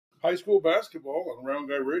High school basketball on Round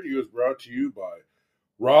Guy Radio is brought to you by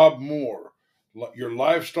Rob Moore, your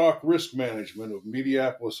livestock risk management of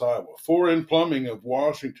Mediapolis, Iowa, Foreign Plumbing of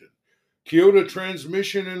Washington, Kyoto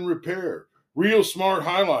Transmission and Repair, Real Smart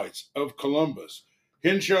Highlights of Columbus,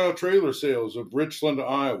 Henshaw Trailer Sales of Richland,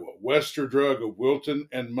 Iowa, Wester Drug of Wilton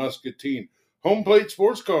and Muscatine, Home Plate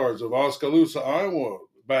Sports Cars of Oskaloosa, Iowa,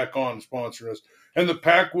 back on sponsoring us, and the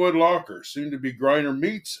Packwood Locker, soon to be Griner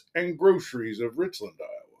Meats and Groceries of Richland, Iowa.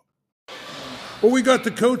 Well, we got the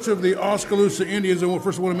coach of the Oskaloosa Indians, and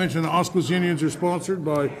first I want to mention the Oskaloosa Indians are sponsored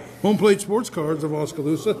by Home Plate Sports Cars of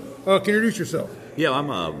Oskaloosa. Can you introduce yourself? Yeah,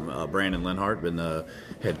 I'm Brandon Lenhart. Been the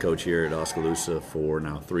head coach here at Oskaloosa for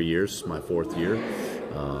now 3 years, my fourth year.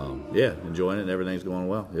 Enjoying it. Everything's going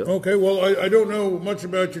well. Yep. Okay, well, I don't know much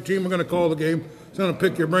about your team. I'm going to call the game. So I'm going to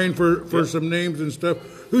pick your brain for some names and stuff.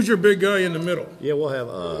 Who's your big guy in the middle? Yeah, we'll have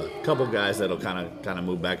a couple guys that'll kind of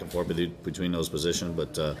move back and forth between those positions,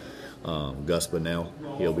 but Gus Bunnell,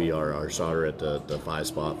 he'll be our starter at the 5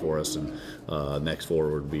 spot for us, and next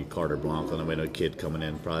forward would be Carter Blanco, and then we have a kid coming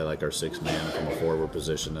in, probably like our 6th man from a forward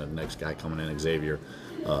position. The next guy coming in, Xavier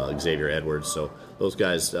Edwards. So those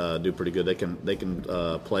guys do pretty good. They can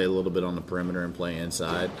play a little bit on the perimeter and play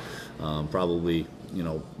inside. Probably,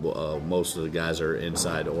 most of the guys are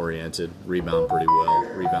inside oriented, rebound pretty well,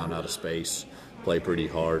 rebound out of space, play pretty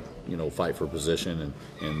hard, fight for position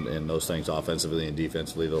and those things offensively and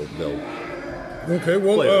defensively. They'll Okay,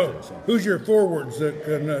 well, who's your forwards that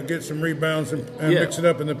can get some rebounds and mix it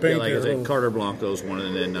up in the paint? Yeah, like I said, Carter Blanco's one,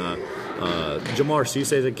 and then Jamar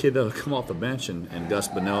Cisse is a kid that'll come off the bench, and Gus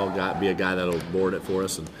Bunnell be a guy that'll board it for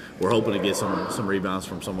us, and we're hoping to get some rebounds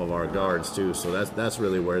from some of our guards too. So that's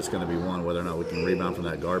really where it's going to be won, whether or not we can rebound from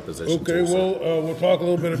that guard position. Okay, we'll talk a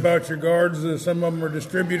little bit about your guards. Some of them are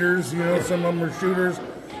distributors, some of them are shooters.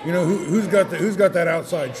 Who's got that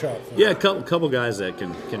outside shot? Yeah, a couple guys that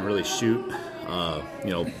can really shoot.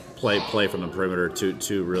 Play from the perimeter.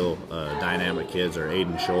 Two real dynamic kids are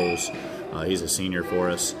Aiden Scholes. He's a senior for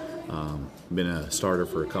us. Been a starter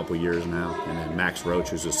for a couple years now. And then Max Roach,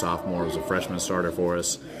 who's a sophomore, was a freshman starter for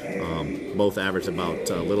us. Both average about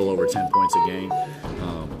a little over 10 points a game.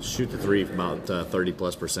 Shoot the three about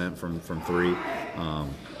 30+% from three.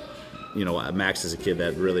 Max is a kid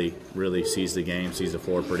that really sees the game, sees the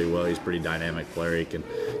floor pretty well. He's a pretty dynamic player.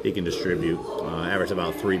 He can distribute. Averaged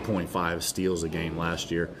about 3.5 steals a game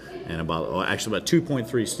last year, and about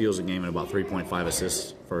 2.3 steals a game and about 3.5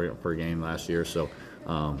 assists per game last year. So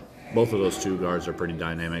both of those two guards are pretty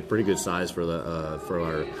dynamic, pretty good size for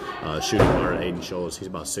our shooting guard, Aiden Scholes. He's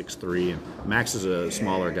about 6'3", and Max is a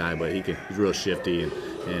smaller guy, but he's real shifty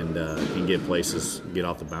and can get places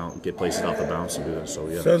off the bounce and do that. So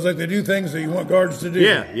yeah. Sounds like they do things that you want guards to do.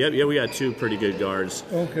 Yeah. We got two pretty good guards.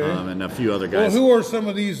 Okay. And a few other guys. Well, who are some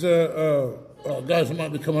of these guys that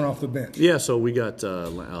might be coming off the bench? Yeah, so we got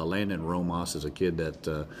Landon Romas is a kid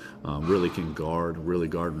that really can guard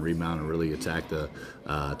and rebound and really attack the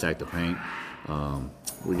paint.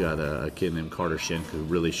 We got a kid named Carter Schenk who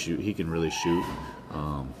really shoot. He can really shoot.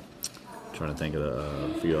 Trying to think of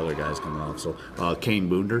a few other guys coming off. So Kane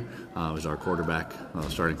Boonder is our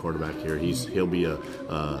starting quarterback here. He'll be a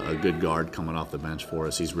good guard coming off the bench for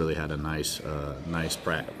us. He's really had a nice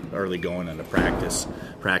early going into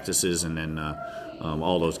practices, and then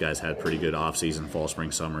all those guys had pretty good off season, fall,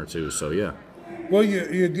 spring, summer too. So yeah. Well,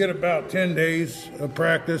 you get about 10 days of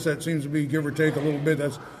practice. That seems to be give or take a little bit.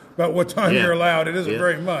 That's about what time you're allowed. It isn't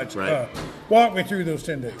very much. Right. Walk me through those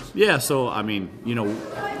 10 days. Yeah, so,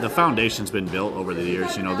 the foundation's been built over the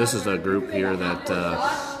years. This is a group here that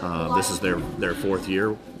this is their fourth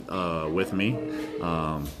year with me.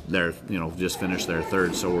 They're, just finished their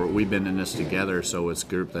third. So we've been in this together. So it's a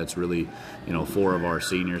group that's really, 4 of our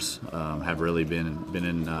seniors have really been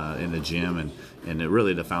in the gym, and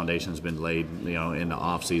really the foundation's been laid, in the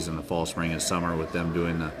off season, the fall, spring, and summer with them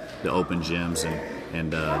doing the open gyms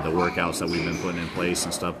and the workouts that we've been putting in place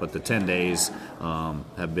and stuff. But the 10 days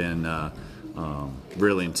have been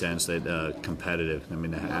really intense, competitive. I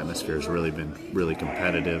mean, the atmosphere has really been really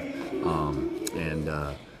competitive, and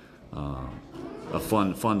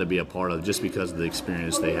fun to be a part of, just because of the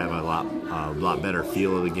experience. They have a lot better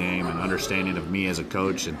feel of the game and understanding of me as a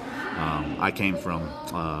coach. And I came from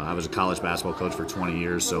I was a college basketball coach for 20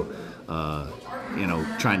 years, so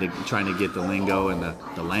trying to get the lingo and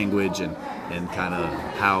the language and kind of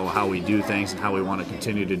how we do things and how we want to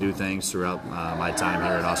continue to do things throughout my time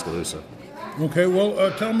here at Oskaloosa. Okay,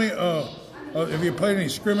 well, tell me, have you played any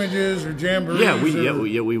scrimmages or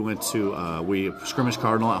jamborees? We went to we scrimmaged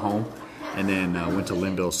Cardinal at home, and then went to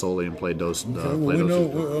Linville solely and played those.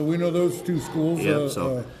 We know those two schools.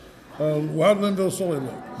 Yeah, How'd Linville Sully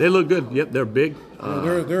look? They look good. Yep, they're big.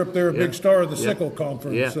 They're up there, a big star of the Sickle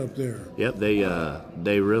Conference up there. Yep,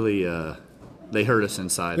 they really they hurt us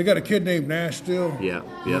inside. They got a kid named Nash still. Yeah.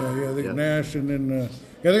 They got Nash, and then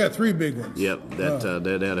they got 3 big ones. Yep,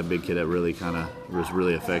 they had a big kid that really kind of was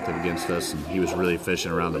really effective against us, and he was really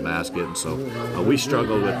efficient around the basket. And so we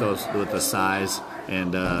struggled with the size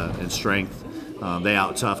and strength. They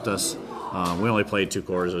out-toughed us. We only played 2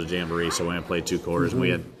 quarters of the jamboree, so we only played 2 quarters. And we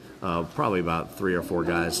had probably about 3 or 4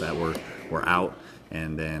 guys that were out,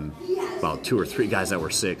 and then about 2 or 3 guys that were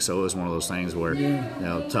sick. So it was one of those things where,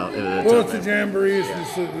 tough. Well, it's a jamboree.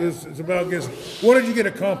 It's about guessing. What did you get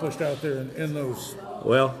accomplished out there in those?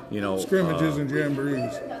 Well, scrimmages and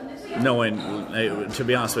jamborees. Knowing, to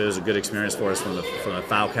be honest with you, it was a good experience for us from the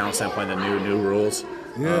foul count standpoint, the new rules.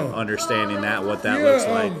 Understanding what that looks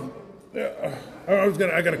like.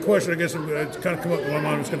 I got a question. I guess it's kind of come up in my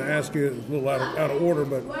mind. I was going to ask you a little out of order,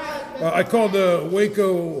 but I called the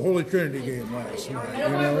Waco Holy Trinity game last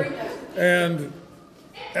night. And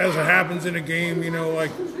as it happens in a game,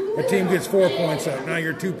 like a team gets 4 points up, now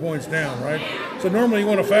you're 2 points down, right? So normally you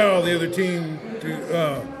want to foul the other team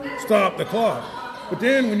to stop the clock. But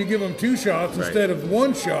then when you give them 2 shots instead of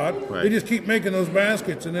 1 shot, they just keep making those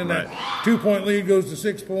baskets, and then that 2-point lead goes to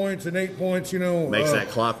 6 points and 8 points. Makes that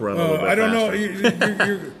clock run a little bit I don't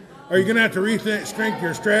faster. know. Are you going to have to rethink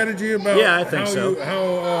your strategy about? Yeah, I think so.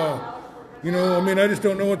 I just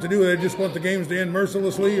don't know what to do. They just want the games to end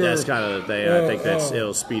mercilessly. That's kind of the thing. I think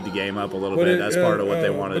it'll speed the game up a little bit. That's part of what they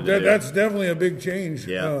wanted to do. That's definitely a big change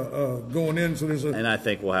going in. So and I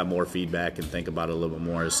think we'll have more feedback and think about it a little bit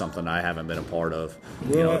more. Is something I haven't been a part of.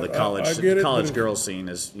 Well, the college girls scene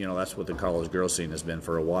is. That's what the college girls scene has been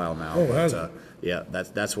for a while now. Oh, has it? Yeah,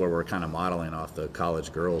 that's where we're kind of modeling off the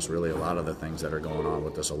college girls. Really, a lot of the things that are going on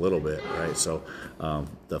with us a little bit, right? So,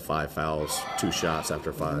 the 5 fouls, 2 shots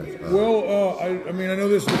after 5. I know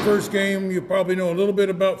this is the first game. You probably know a little bit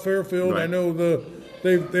about Fairfield. Right. I know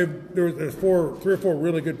there's 3 or 4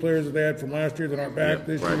 really good players that they had from last year that aren't back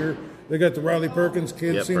this year. They got the Riley Perkins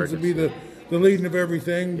kid. Seems to be the leading of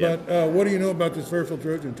everything. But what do you know about this Fairfield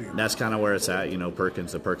Trojan team? That's kind of where it's at.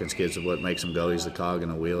 The Perkins kid's what makes him go. He's the cog in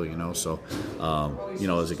the wheel. So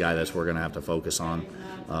as a guy we're going to have to focus on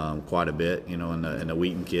quite a bit. And the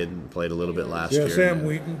Wheaton kid played a little bit last year. Sam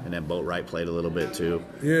Wheaton. And then Boatwright played a little bit too.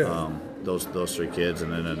 Yeah. Those 3 kids,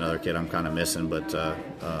 and then another kid I'm kind of missing, but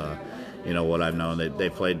what I've known, they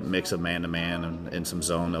played mix of man-to-man and some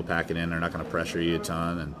zone. They'll pack it in. They're not going to pressure you a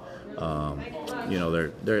ton, and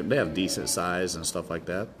they have decent size and stuff like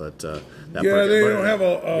that. But they don't have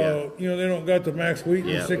they don't got the Max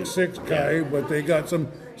Wheaton 6'6" guy, but they got some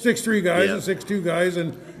 6'3" guys and 6'2" guys,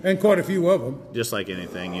 and quite a few of them. Just like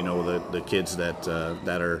anything, the kids that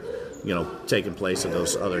are taking place of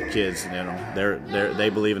those other kids. They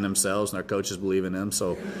believe in themselves, and their coaches believe in them.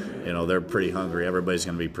 So, they're pretty hungry. Everybody's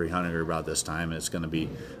going to be pretty hungry about this time. And it's going to be,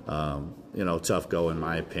 tough go in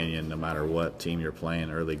my opinion, no matter what team you're playing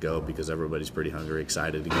early go, because everybody's pretty hungry,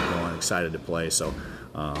 excited to get going, excited to play. So,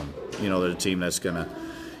 they're a team that's going to,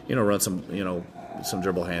 run some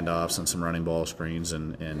dribble handoffs and some running ball screens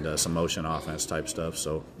and some motion offense type stuff.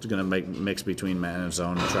 So it's going to mix between man and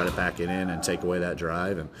zone and try to pack it in and take away that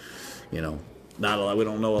drive. And we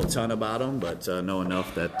don't know a ton about them, but know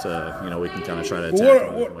enough that we can kind of try to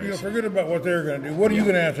attack. Forget about what they're going to do. What are you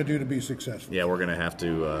going to have to do to be successful? Yeah, we're going to have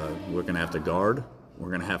to guard. We're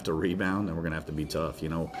going to have to rebound, and we're going to have to be tough.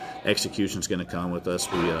 Execution's going to come with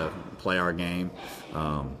us. We play our game.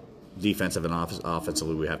 Defensive and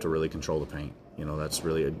offensively, we have to really control the paint. That's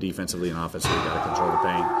really defensively and offensively, we got to control the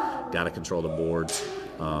paint, got to control the boards.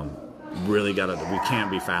 We can't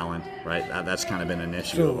be fouling, right? That's kind of been an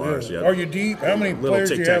issue of ours. Yeah. Are you deep? How many players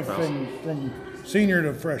do you have from senior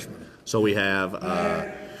to freshman? So we have,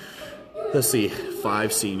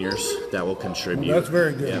 5 seniors that will contribute. Well, that's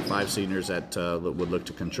very good. Yeah, 5 seniors that would look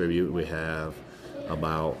to contribute. We have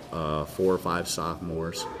about 4 or 5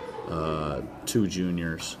 sophomores, 2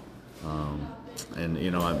 juniors. And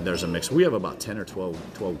there's a mix. We have about 10 or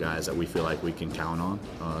 12 guys that we feel like we can count on.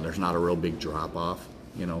 There's not a real big drop off,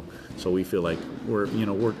 so we feel like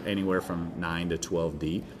we're anywhere from 9 to 12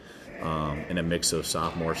 deep in a mix of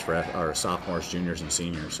sophomores, juniors, and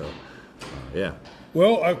seniors. So yeah.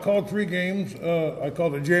 Well, I've called 3 games. I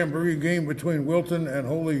called a jamboree game between Wilton and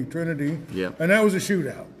Holy Trinity. Yeah. And that was a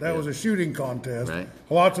shootout. That was a shooting contest. Right.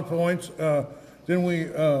 Lots of points. Then we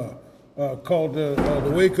called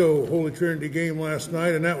the Waco Holy Trinity game last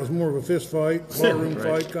night, and that was more of a fist fight, barroom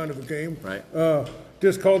fight kind of a game. Right.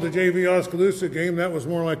 Just called the JV Oskaloosa game. That was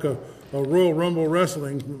more like a Royal Rumble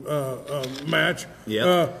wrestling match.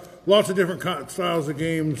 Yeah. Lots of different styles of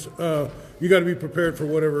games. you got to be prepared for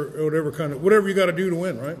whatever you got to do to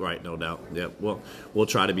win, right? Right, no doubt. Yeah, we'll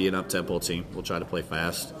try to be an up-tempo team. We'll try to play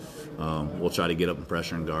fast. We'll try to get up and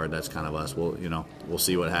pressure and guard. That's kind of us. We'll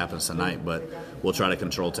see what happens tonight, but we'll try to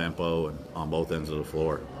control tempo and on both ends of the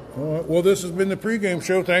floor. All right. Well, this has been the pregame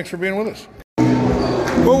show. Thanks for being with us.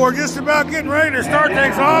 Well, we're just about getting ready to start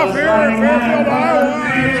things off here in Fairfield, Iowa.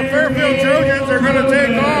 And the Fairfield Trojans are going to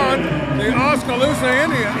take on the Oskaloosa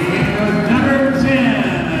Indians. Number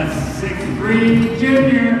 10, 6'3"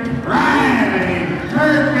 junior, Riley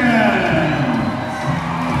Perkins.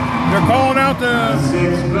 They're calling out the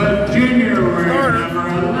 6' junior, wearing number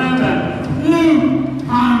 11, Luke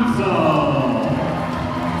Hansel.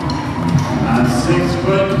 A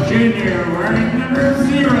 6' junior, wearing number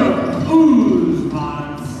 0,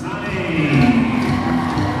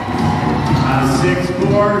 a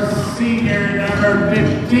 6'4" senior, number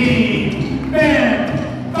 15, Ben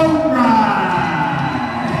O'Brien.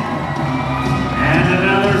 And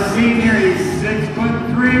another senior, he's 6'3",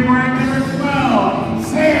 wearing number 12,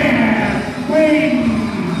 Sam Wheaton.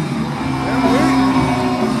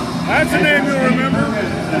 That's a name you'll remember.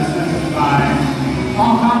 Assisted by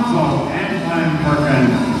Paul Hansel and Glenn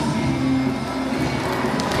Perkins.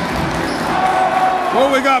 Well,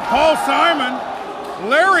 we got Paul Simon,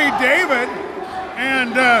 Larry David,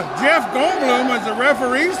 and Jeff Goldblum as the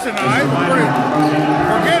referees tonight.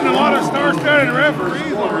 We're getting a lot of star-studded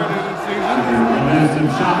referees already this season.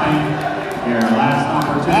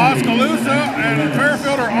 Oskaloosa and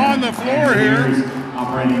Fairfield are on the floor here.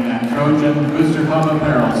 Operating that Trojan Booster Club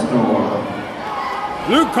apparel store.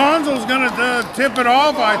 Luke Conzel's going to tip it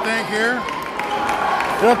off, I think, here.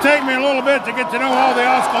 It'll take me a little bit to get to know all the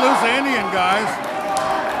Oskaloosa Indian guys.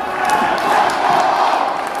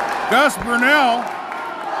 Gus Burnell,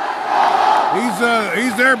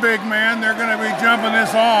 he's their big man. They're going to be jumping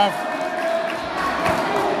this off.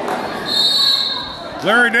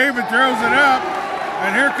 Larry David throws it up,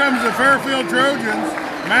 and here comes the Fairfield Trojans.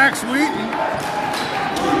 Max Wheaton.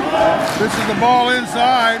 This is the ball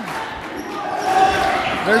inside.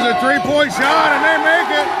 There's a three-point shot, and they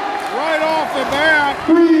make it right off the bat.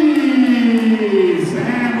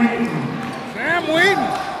 Sam Wheaton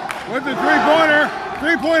with the three-pointer.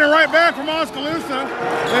 Three-pointer right back from Oskaloosa.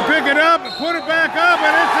 They pick it up and put it back up,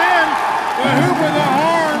 and it's in. The hoop with the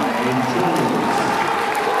arm.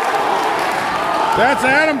 That's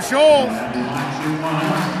Adam Scholes.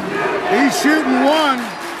 He's shooting one.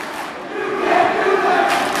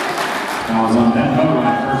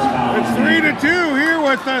 It's 3-2 here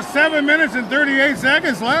with 7 minutes and 38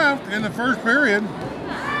 seconds left in the first period.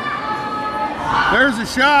 There's a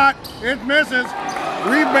shot. It misses.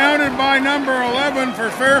 Rebounded by number 11 for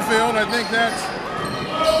Fairfield. I think that's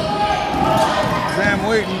Sam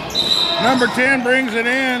Wheaton. Number 10 brings it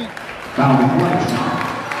in.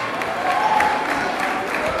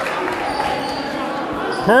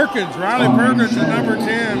 Perkins, Riley Perkins is number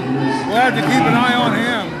 10. We'll have to keep an eye on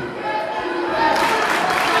him.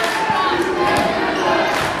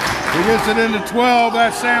 He gets it into 12,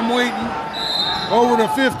 that's Sam Wheaton. Over to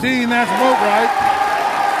 15, that's Boatwright.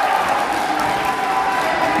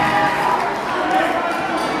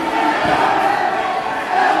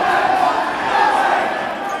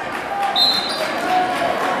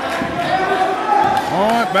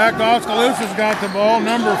 Back to Oskaloosa's got the ball.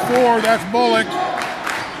 Number 4, that's Bullock.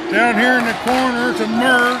 Down here in the corner to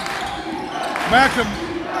Murr. Back to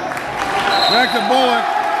Bullock.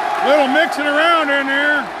 Little mixing around in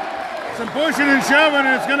there. Some pushing and shoving,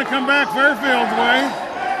 and it's going to come back Fairfield's way.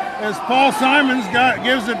 As Paul Simons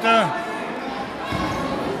gives it to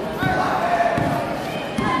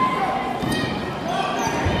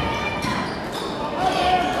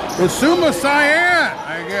Basuma Cyan,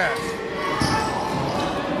 I guess.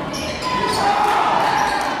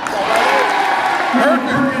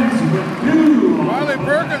 Perkins. Riley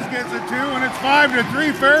Perkins gets it 2, and it's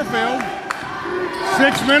 5-3 Fairfield.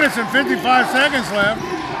 6 minutes and 55 seconds left.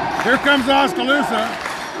 Here comes Oskaloosa.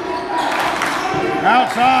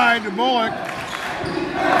 Outside to Bullock.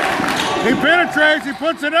 He penetrates, he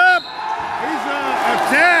puts it up. He's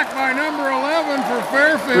attacked by number 11 for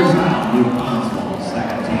Fairfield.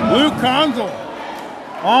 Luke Conzel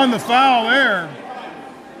on the foul there.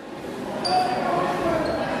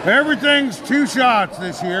 Everything's 2 shots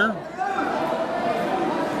this year.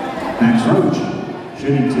 Max Roach,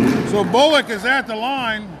 shooting 2. So Bullock is at the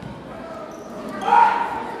line.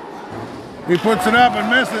 He puts it up and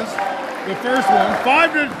misses the first one.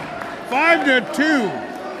 5-2.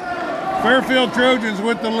 Fairfield Trojans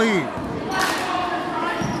with the lead.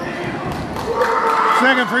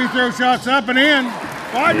 Second free throw shot's up and in.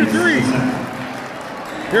 5-3.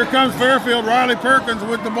 Here comes Fairfield. Riley Perkins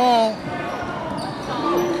with the ball.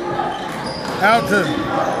 Out to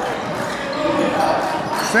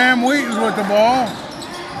Sam Wheaton's with the ball.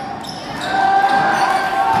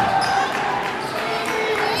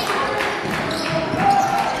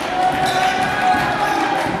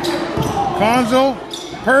 Conzel,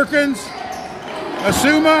 Perkins,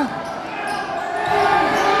 Asuma.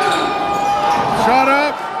 Shot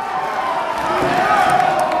up.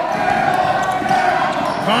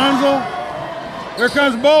 Conzel. Here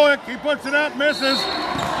comes Bullock. He puts it up, misses.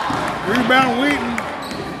 Rebound Wheaton.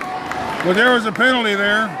 But there was a penalty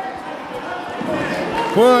there.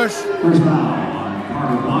 Push. First foul on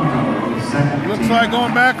Carter Blanco, second. Looks like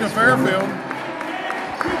going back to Fairfield.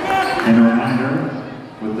 And a reminder,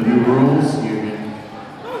 with the new rules, you get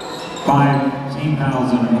 5 team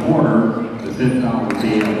fouls in a quarter. The fifth foul would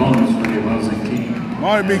be a bonus for the opposing team.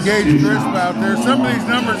 Might be Gage Crisp out there. Some of these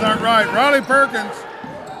numbers aren't right. Riley Perkins.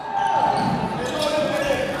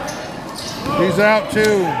 He's out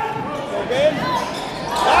too.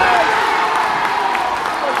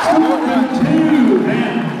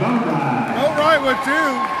 Boatwright with 2.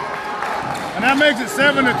 And that makes it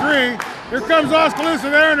 7-3. Here comes Oskaloosa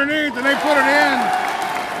there underneath, and they put it in.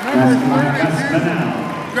 Number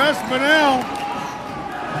 32, Gus Bonnell.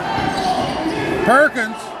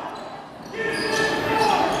 Perkins.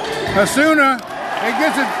 Hasuna. He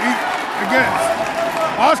gets it. He gets.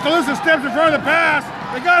 Oskaloosa steps in front of the pass.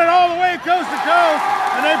 They got it all the way coast to coast,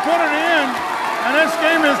 and they put it in. And this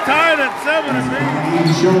game is tied at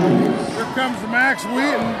 7-3. Here comes Max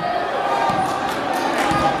Wheaton.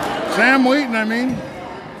 Sam Wheaton, I mean.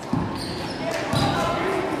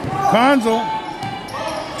 Conzel.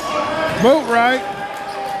 Boatwright.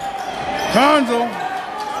 Conzel.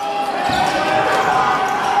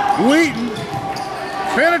 Wheaton.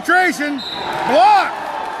 Penetration. Block.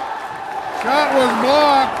 Shot was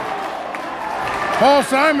blocked. Paul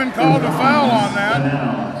Simon called a foul on that.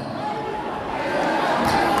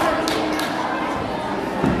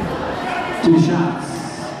 2 shots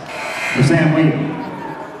for Sam Wheaton.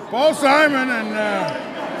 Paul Simon and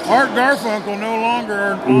Art Garfunkel no longer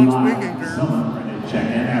are on speaking terms. Someone ready to check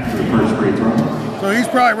in after the first free throw. So he's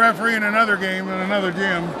probably refereeing another game in another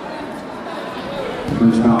gym.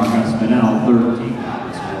 First foul, Gus Bonnell, 13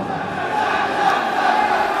 fouls.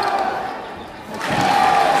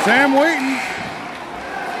 Sam Wheaton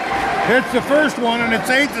hits the first one, and it's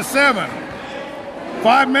 8-7.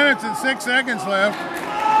 5 minutes and 6 seconds left.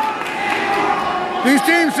 These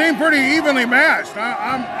teams seem pretty evenly matched.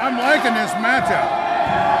 I'm liking this matchup.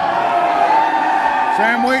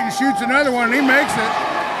 Sam Wheaton shoots another one, and he makes it.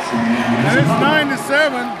 And it's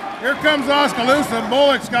 9-7. Here comes Oskaloosa.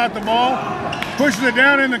 Bullock's got the ball. Pushes it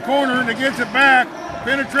down in the corner, and it gets it back.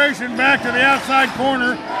 Penetration back to the outside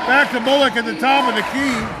corner. Back to Bullock at the top of the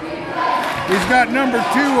key. He's got number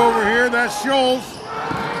 2 over here. That's Scholes.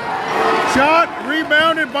 Shot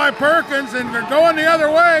rebounded by Perkins, and they're going the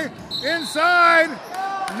other way. Inside,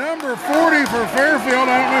 number 40 for Fairfield.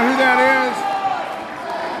 I don't know who that is.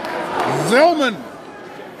 Zillman.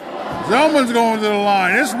 Zillman's going to the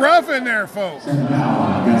line. It's rough in there, folks. It was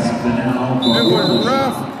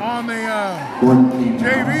rough on the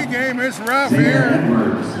JV game. It's rough here.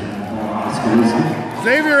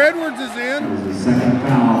 Xavier Edwards is in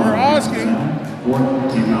for Oski.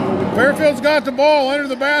 Fairfield's got the ball under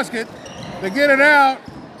the basket. They get it out.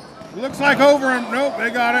 Looks like over him. Nope, they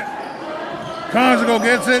got it. Consigal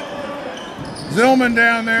gets it. Zillman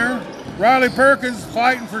down there. Riley Perkins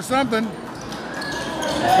fighting for something.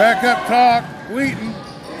 Back up top. Wheaton.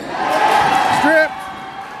 Stripped.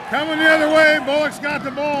 Coming the other way. Bullock's got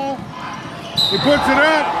the ball. He puts it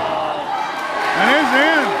up. And it's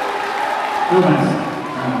in.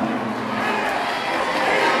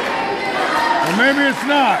 Or maybe it's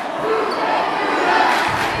not.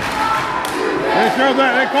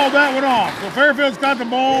 They called that one off. So Fairfield's got the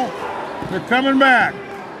ball. They're coming back.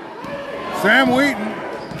 Sam Wheaton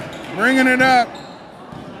bringing it up.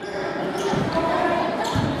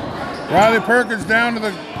 Riley Perkins down to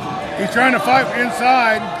the, he's trying to fight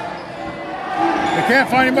inside. They can't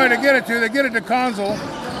find anybody to get it to. They get it to Conzel.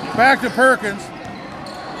 Back to Perkins.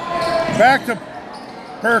 Back to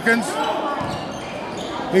Perkins.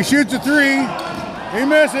 He shoots a 3. He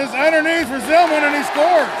misses. Underneath for Zillman, and he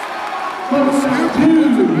scores.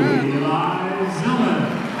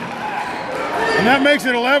 And that makes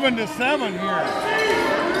it 11-7 here.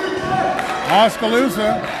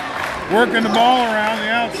 Oskaloosa working the ball around the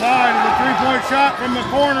outside of the 3-point shot from the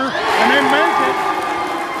corner, and they make it.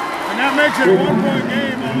 And that makes it a 1-point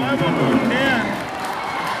game,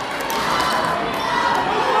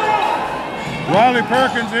 11-10. Riley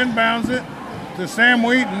Perkins inbounds it to Sam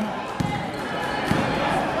Wheaton.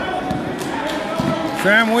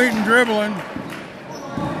 Sam Wheaton dribbling.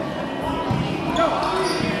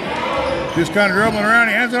 Just kind of dribbling around.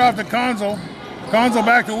 He hands it off to Conzel. Conzel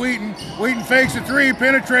back to Wheaton. Wheaton fakes a three,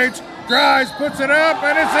 penetrates, drives, puts it up,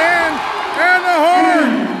 and it's in. And the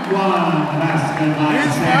horn.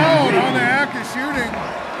 He's fouled on the act of shooting.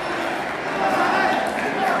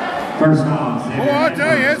 First foul. Oh, I'll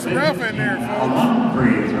tell you, it's rough in there,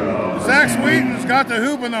 folks. Zach Wheaton's got the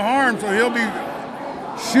hoop and the harm, so he'll be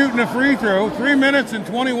shooting a free throw. 3 minutes and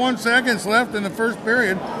 21 seconds left in the first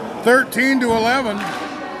period. 13-11.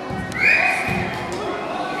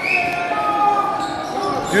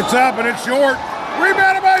 It's up and it's short.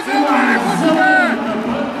 Rebounded by Zuma and he pushes back.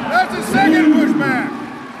 That's a second pushback.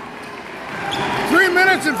 3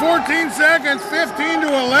 minutes and 14 seconds,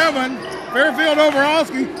 15-11. Fairfield over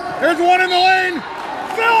Oski. There's one in the lane.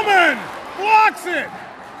 Zillman blocks it.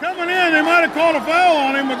 Coming in, they might have called a foul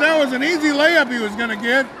on him, but that was an easy layup he was going to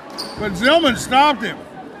get. But Zillman stopped him.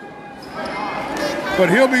 But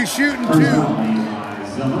he'll be shooting two.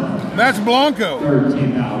 That's Blanco.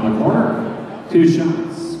 13 out of the quarter. 2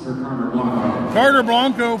 shots for Carter Blanco. Carter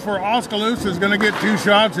Blanco for Oskaloosa is going to get 2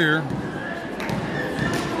 shots here.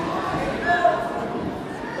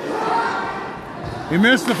 He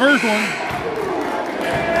missed the first one.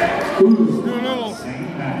 Do a little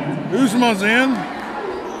Uzma's in.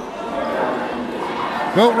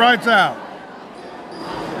 Goat Wright's out.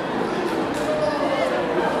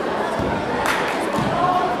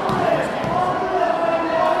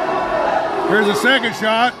 Here's a second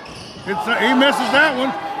shot. He misses that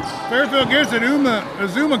one. Fairfield gets it.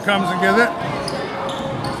 Azuma comes and gets it.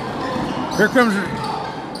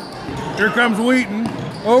 Here comes Wheaton.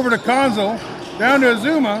 Over to Conzel. Down to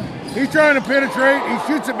Azuma. He's trying to penetrate. He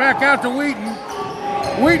shoots it back out to Wheaton.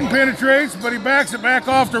 Wheaton penetrates, but he backs it back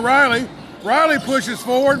off to Riley. Riley pushes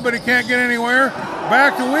forward, but he can't get anywhere.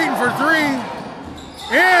 Back to Wheaton for 3.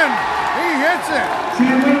 In. He hits it.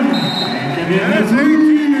 And it's 18-3.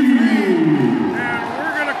 And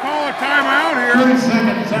we're going to call a timeout here.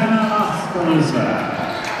 30-second timeout, Oskaloosa.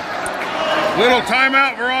 Little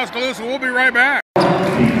timeout for Oskaloosa. We'll be right back.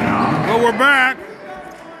 But we're back.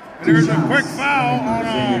 There's a quick foul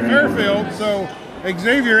on Fairfield, so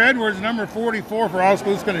Xavier Edwards, number 44 for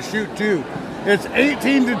Oskaloosa, is going to shoot 2. It's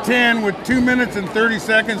 18-10 with 2 minutes and 30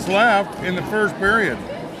 seconds left in the first period.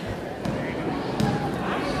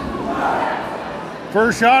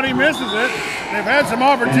 First shot, he misses it. They've had some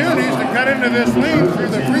opportunities to cut into this lead through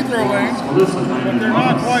the free throw lane, but they're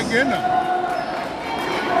not quite getting them.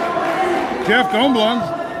 Jeff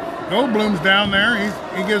Goldblum's down there.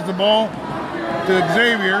 He gives the ball to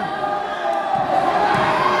Xavier.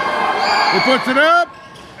 He puts it up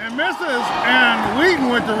and misses, and Wheaton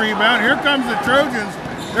with the rebound. Here comes the Trojans.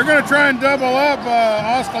 They're going to try and double up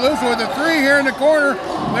Oskaloosa with a 3 here in the corner.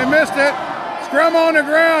 They missed it. Scrum on the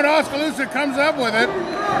ground. Oskaloosa comes up with it.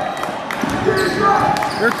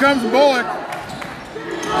 Here comes Bullock.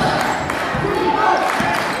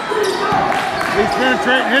 He's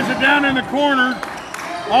penetrating, hits it down in the corner,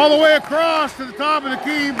 all the way across to the top of the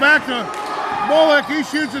key, back to Bullock. He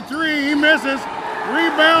shoots a 3, he misses.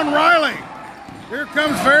 Rebound Riley. Here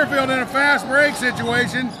comes Fairfield in a fast break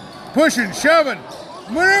situation. Pushing, shoving,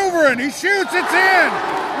 maneuvering. He shoots, it's in.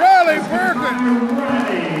 Riley Perkins.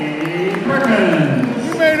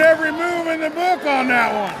 He made every move in the book on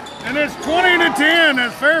that one. And it's 20-10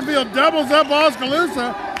 as Fairfield doubles up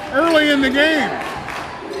Oskaloosa early in the game.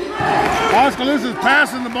 Oskaloosa's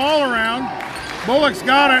passing the ball around. Bullock's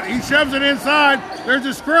got it. He shoves it inside. There's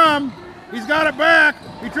a scrum. He's got it back.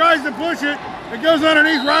 He tries to push it. It goes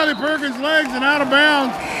underneath Riley Perkins' legs and out of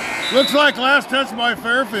bounds. Looks like last touch by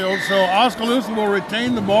Fairfield, so Oskaloosa will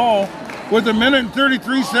retain the ball with 1 minute and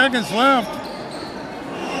 33 seconds left.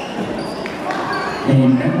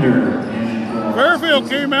 Fairfield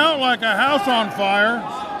came out like a house on fire.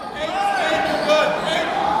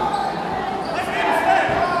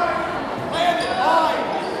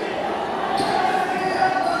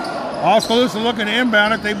 Oskaloosa looking to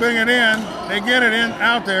inbound it. They bring it in. They get it in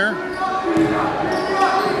out there.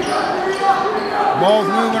 Ball's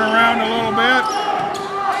moving around a little bit.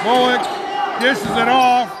 Bullock dishes it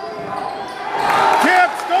off.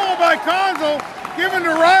 Tip stolen by Conzel. Given to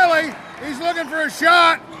Riley. He's looking for a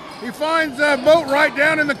shot. He finds Boat right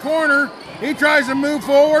down in the corner. He tries to move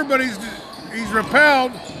forward, but he's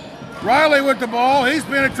repelled. Riley with the ball. He's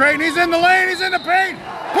penetrating. He's in the lane. He's in the paint.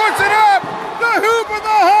 Puts it up. The hoop and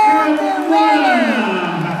the horn for Riley.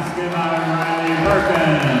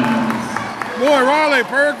 Boy, Riley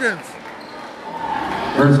Perkins.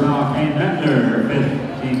 First foul, Kane Bender,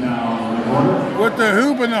 15 fouls in the quarter. With the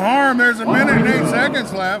hoop and the harm, there's 1 minute and 8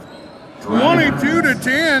 seconds left.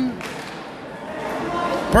 22-10.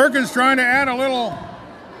 Perkins trying to add a little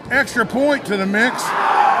extra point to the mix.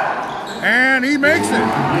 And he makes it.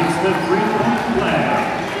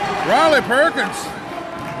 Riley Perkins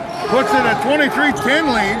puts it at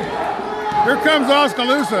 23-10 lead. Here comes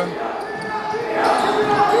Oskaloosa.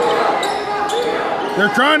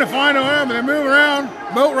 They're trying to find a way, but they move around.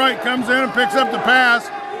 Boatwright comes in and picks up the pass.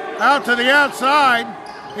 Out to the outside.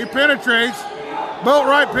 He penetrates.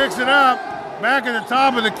 Boatwright picks it up. Back at the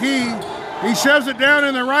top of the key. He shoves it down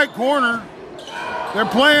in the right corner. They're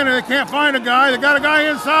playing and they can't find a guy. They got a guy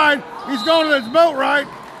inside. He's going to this Boatwright.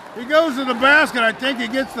 He goes to the basket. I think he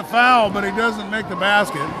gets the foul, but he doesn't make the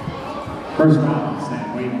basket. First foul,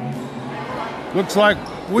 Sam Wheaton. Looks like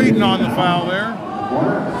Wheaton on the foul there.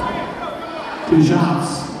 2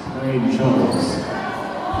 shots, Braden Schultz.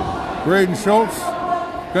 Braden Schultz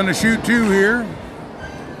going to shoot 2 here.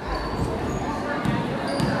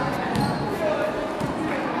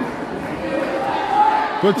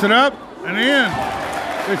 Puts it up and in.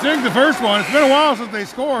 They think the first one. It's been a while since they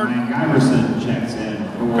scored. And Giverson checks in.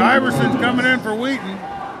 Giverson's coming in for Wheaton.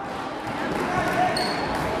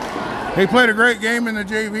 He played a great game in the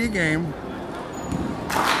JV game.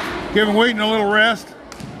 Giving Wheaton a little rest.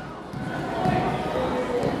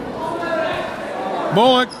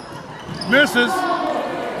 Bullock misses.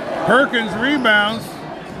 Perkins rebounds.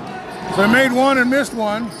 So they made one and missed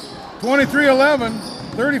one. 23-11,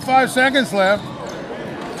 35 seconds left.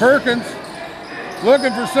 Perkins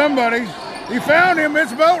looking for somebody. He found him.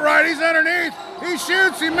 It's Boatwright. He's underneath. He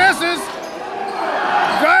shoots. He misses.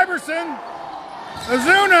 Giverson.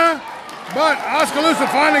 Azuna. But Oskaloosa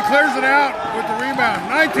finally clears it out with the rebound.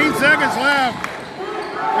 19 seconds left.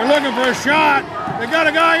 They're looking for a shot. They got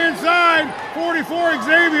a guy inside. 44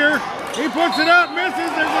 Xavier. He puts it up. Misses.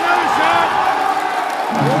 There's another shot.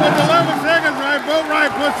 With 11 seconds, right,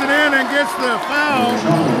 Boatwright puts it in and gets the foul.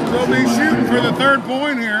 They'll be shooting for the 3rd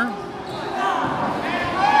point here.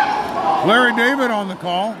 Larry David on the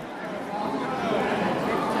call.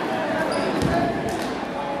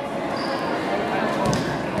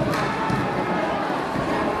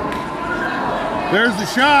 There's the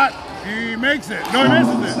shot. He makes it. No, he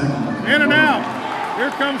misses it. In and out.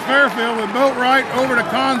 Here comes Fairfield with Boatwright over to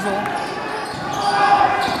Conzel.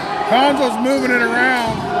 Conzel's moving it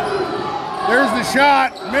around. There's the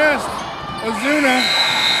shot. Missed. Azuna.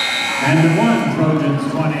 And 1,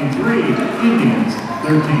 Trojans 23, Indians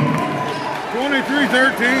 13.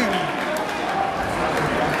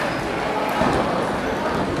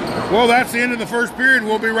 23-13. Well, that's the end of the first period.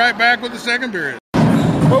 We'll be right back with the second period.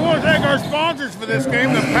 We want to thank our sponsors for this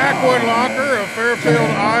game, the Packwood Locker of Fairfield,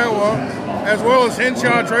 Iowa, as well as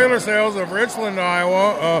Henshaw Trailer Sales of Richland,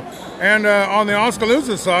 Iowa, and on the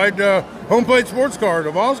Oskaloosa side, Home Plate Sports Card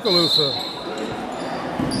of Oskaloosa.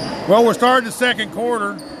 Well, we're starting the second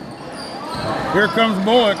quarter. Here comes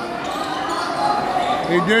Bullock.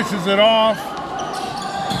 He dishes it off.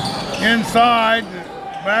 Inside,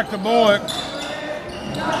 back to Bullock.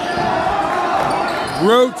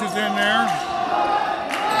 Roach is in there.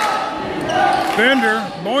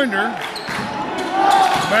 Boinder,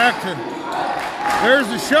 back to, there's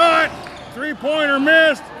the shot, 3-pointer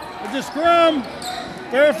missed, it's a scrum,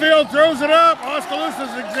 Fairfield throws it up, Oskaloosa's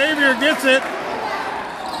Xavier gets it.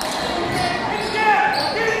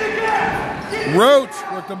 Roach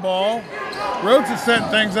with the ball, Roach is setting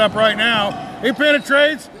things up right now, he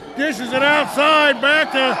penetrates, dishes it outside,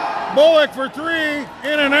 back to Bullock for 3,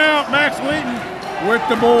 in and out, Max Wheaton with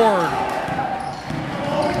the board.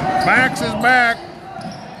 Max is back.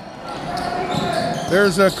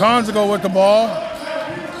 There's a Consigal with the ball.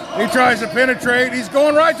 He tries to penetrate. He's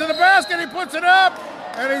going right to the basket. He puts it up,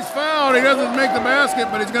 and he's fouled. He doesn't make the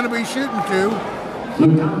basket, but he's going to be shooting 2.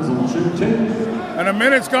 And a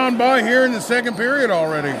minute's gone by here in the second period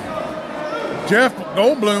already. Jeff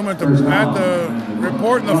Goldblum at the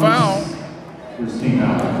reporting the foul.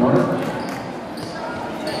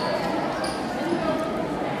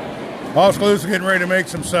 Oskaloosa getting ready to make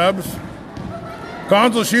some subs.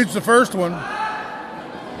 Conzel shoots the first one.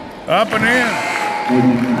 Up and in.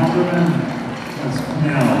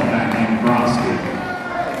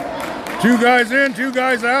 2 guys in, 2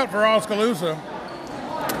 guys out for Oskaloosa.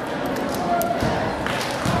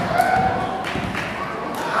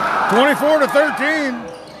 (24-13).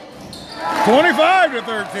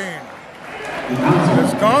 25-13.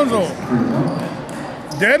 It's Conzel.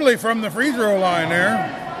 Deadly from the free throw line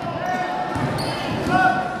there.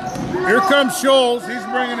 Here comes Scholes. He's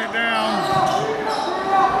bringing it down.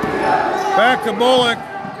 Back to Bullock.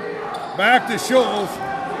 Back to Scholes.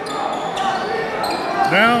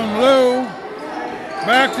 Down low.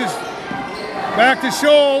 Back to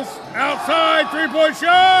Scholes. Outside. 3-point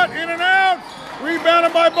shot. In and out.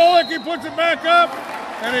 Rebounded by Bullock. He puts it back up.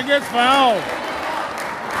 And he gets fouled.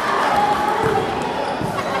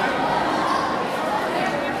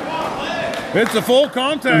 It's a full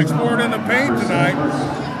contact sport in the paint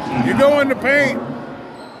tonight. You go in the paint,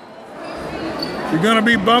 you're going to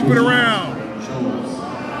be bumping around.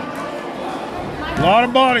 A lot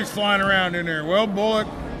of bodies flying around in there. Well, Bullock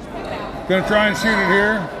going to try and shoot it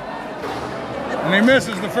here. And he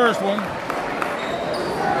misses the first one.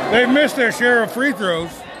 They've missed their share of free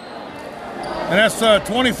throws. And that's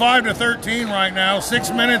 25-13 right now.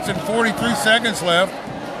 6 minutes and 43 seconds left.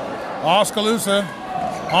 Oskaloosa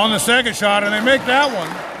on the second shot, and they make that one.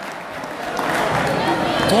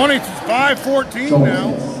 25-14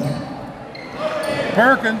 now.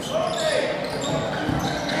 Perkins.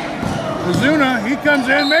 Ozuna, he comes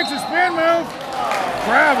in, makes a spin move.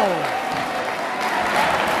 Travel.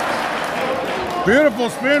 Beautiful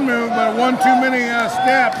spin move, but one too many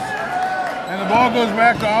steps. And the ball goes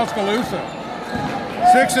back to Oskaloosa.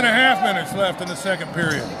 6.5 minutes left in the second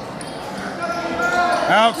period.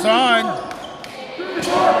 Outside.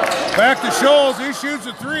 Back to Scholes. He shoots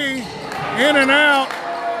a three. In and out.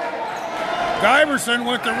 Giverson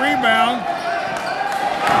with the rebound.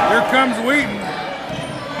 Here comes Wheaton.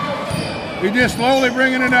 He's just slowly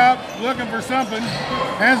bringing it up, looking for something.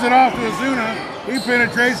 Hands it off to Ozuna. He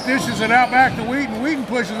penetrates, dishes it out back to Wheaton. Wheaton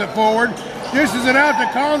pushes it forward. Dishes it out to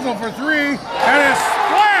Conzel for three. And it's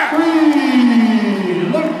splat!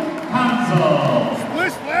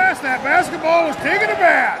 Split splash. That basketball was taken to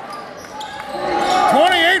bat.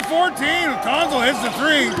 28-14. Conzel hits the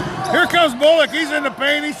three. Here comes Bullock. He's in the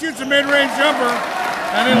paint. He shoots a mid-range jumper.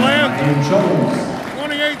 And it lands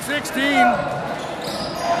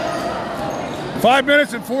 28-16. 5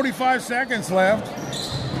 minutes and 45 seconds left.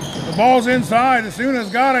 The ball's inside. Ozuna's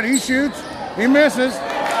got it. He shoots. He misses.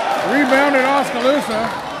 Rebounded Oskaloosa.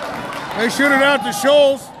 They shoot it out to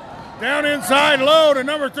Scholes. Down inside low to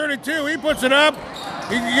number 32. He puts it up.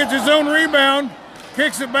 He gets his own rebound.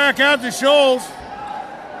 Kicks it back out to Scholes.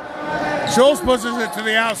 Scholes pushes it to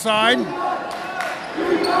the outside.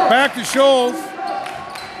 Back to Scholes.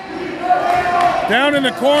 Down in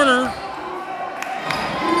the corner.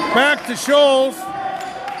 Back to Scholes.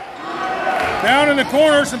 Down in the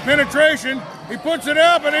corner, some penetration. He puts it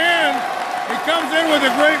up and in. He comes in with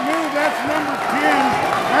a great move. That's number 10.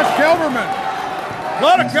 That's Kelderman. A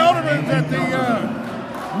lot of Keldermans at the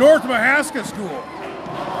North Mahaska School.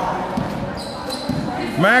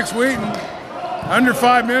 Max Wheaton, under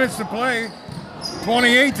 5 minutes to play.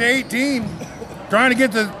 28-18. Trying to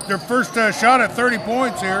get their first shot at 30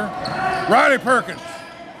 points here. Riley Perkins.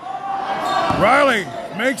 Riley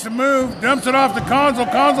makes a move, dumps it off to Conzel.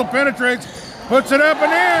 Conzel penetrates, puts it up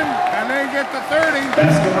and in, and they get the 30.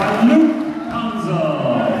 Basketball, Luke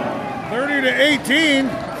Conzel. 30-18.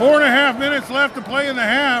 4.5 minutes left to play in the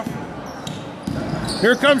half.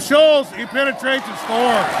 Here comes Scholes. He penetrates and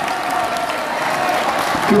scores.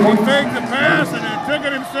 He faked the pass and then took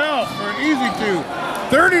it himself for an easy two.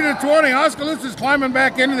 30-20. Oskaloosa's climbing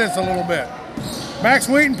back into this a little bit. Max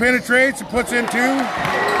Wheaton penetrates and puts in two.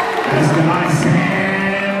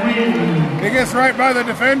 He gets right by the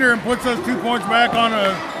defender and puts those 2 points back on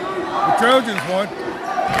the Trojans' point.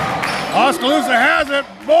 Oskaloosa has it.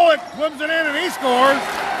 Bullock flips it in and he scores.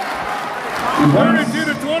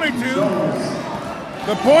 32-22.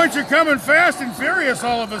 The points are coming fast and furious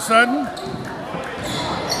all of a sudden.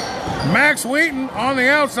 Max Wheaton on the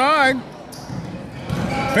outside.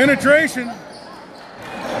 Penetration.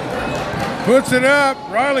 Puts it up.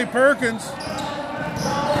 Riley Perkins.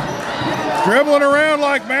 Dribbling around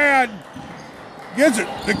like mad. Gives it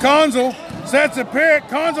to Conzel. Sets a pick.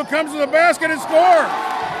 Conzel comes to the basket and scores.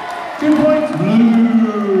 2 points.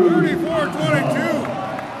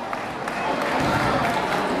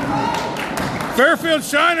 34-22. Fairfield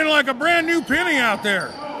shining like a brand new penny out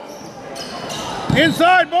there.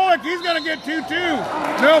 Inside Bullock. He's going to get 2-2.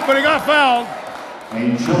 Nope, but he got fouled.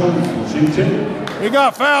 And Scholes will shoot two. He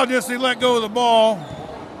got fouled just as he let go of the ball.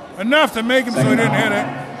 Enough to make him so he didn't hit it.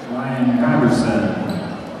 Ryan Giverson.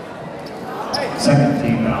 Second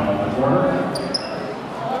team foul of the quarter.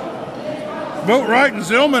 Boatwright and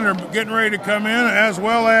Zillman are getting ready to come in, as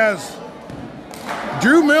well as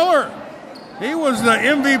Drew Miller. He was the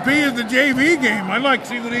MVP of the JV game. I'd like to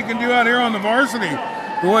see what he can do out here on the varsity,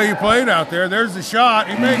 the way he played out there. There's the shot.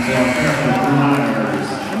 He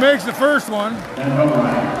makes the first one. And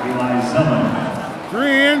Boatwright, Eli Zillman.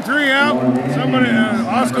 3 in, 3 out. Somebody,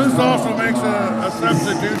 Oskaloosa also makes a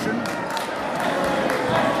substitution.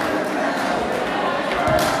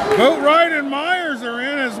 Boatwright and Myers are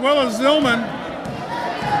in, as well as Zillman.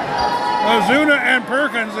 Ozuna and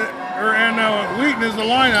Perkins, and Wheaton is the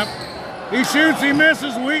lineup. He shoots, he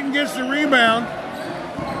misses. Wheaton gets the rebound.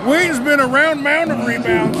 Wheaton's been a round mound of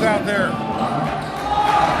rebounds out there.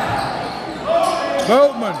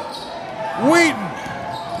 Boatman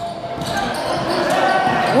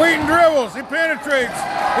Wheaton dribbles. He penetrates.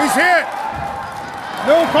 He's hit.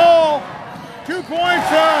 No call. 2 points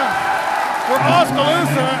for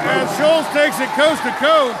Oskaloosa as Scholes takes it coast to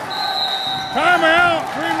coast. Timeout.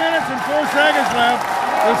 3 minutes and 4 seconds left.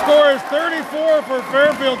 The score is 34 for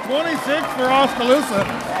Fairfield, 26 for Oskaloosa,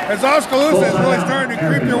 as Oskaloosa is really starting to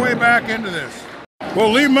creep their way back into this.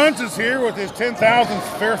 Well, Lee Muntz is here with his 10,000th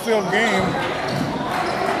Fairfield game.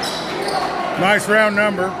 Nice round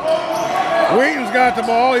number. Wheaton's got the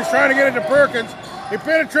ball. He's trying to get it to Perkins. He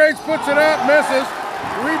penetrates, puts it up, misses.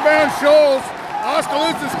 Rebound Scholes.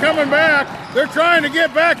 Oskaloosa's coming back. They're trying to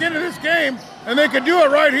get back into this game, and they could do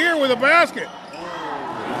it right here with a basket.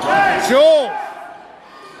 Scholes.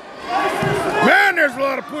 Man, there's a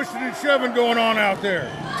lot of pushing and shoving going on out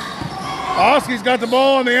there. Oski's got the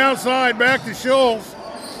ball on the outside, back to Scholes.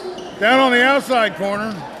 Down on the outside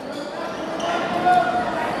corner.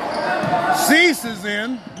 Cease is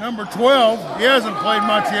in, number 12. He hasn't played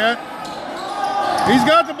much yet. He's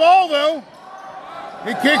got the ball, though.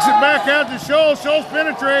 He kicks it back out to Scholes. Scholes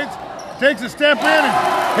penetrates, takes a step in, and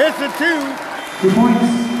hits it 2. 2 points.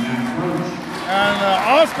 And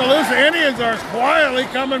Oskaloosa Indians are quietly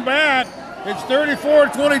coming back. It's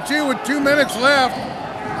 34-22 with 2 minutes left.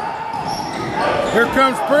 Here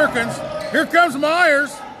comes Perkins. Here comes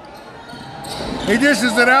Myers. He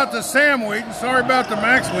dishes it out to Sam Wheaton. Sorry about the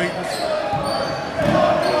Max Wheatons.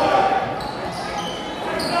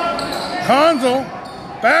 Conzel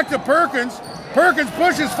back to Perkins. Perkins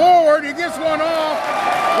pushes forward. He gets one off,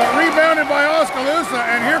 but rebounded by Oskaloosa.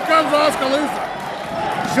 And here comes Oskaloosa.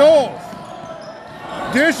 Scholes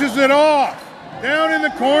dishes it off. Down in the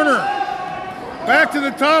corner. Back to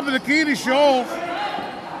the top of the key to Scholes.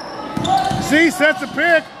 C sets a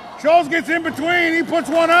pick. Scholes gets in between. He puts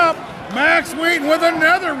one up. Max Wheaton with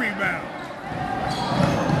another rebound.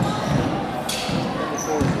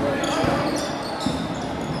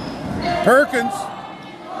 Perkins.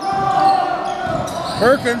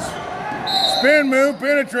 Spin move,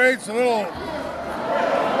 penetrates a little.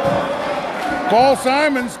 Paul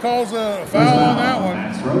Simons calls a foul on that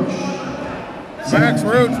one. Max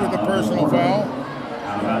Roach with a personal foul.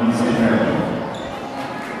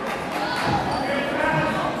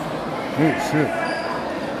 Oh, shit.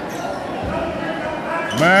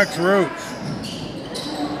 Max Roach.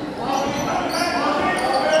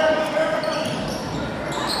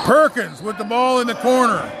 Perkins with the ball in the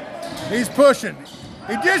corner. He's pushing.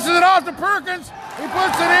 He dishes it off to Perkins. He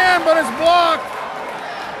puts it in, but it's blocked.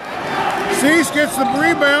 Cease gets the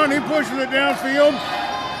rebound. He pushes it downfield.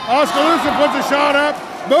 Oskaloosa puts a shot up.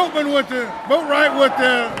 Boatwright with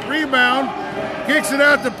the rebound. Kicks it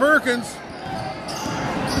out to Perkins.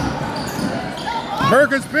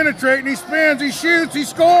 Perkins penetrating. He spins. He shoots. He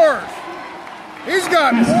scores. He's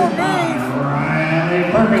got more moves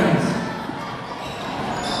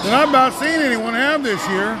than I've about seen anyone have this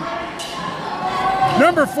year.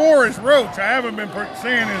 Number 4 is Roach. I haven't been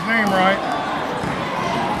saying his name right.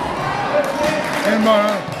 And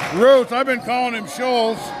Roach, I've been calling him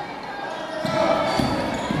Scholes.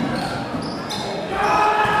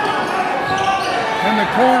 In the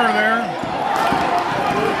corner there.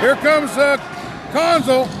 Here comes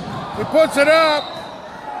Conzel. He puts it up.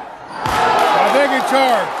 I think he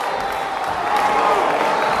charged.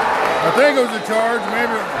 I think it was a charge,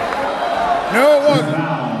 maybe. No, it wasn't.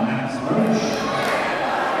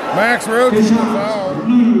 Max Roach is the foul.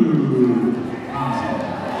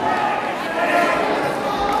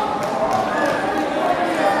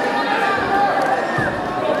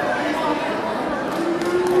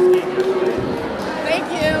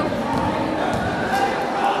 Thank you.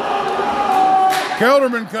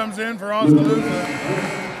 Kelderman comes in for Oskaloosa.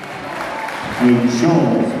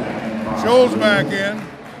 Scholes back in.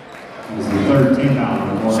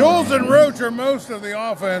 Scholes and Roach are most of the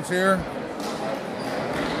offense here.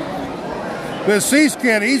 The Cease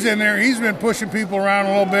kid, he's in there. He's been pushing people around a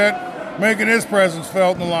little bit, making his presence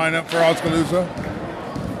felt in the lineup for Oskaloosa.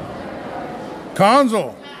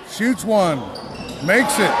 Conzel shoots one,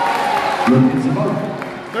 makes it.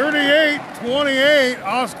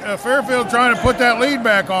 38-28. Fairfield trying to put that lead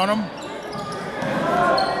back on them.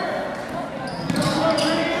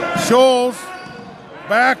 Scholes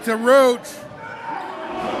back to Roach.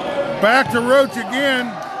 Back to Roach again.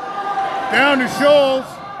 Down to Scholes.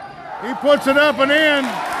 He puts it up and in.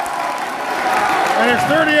 And it's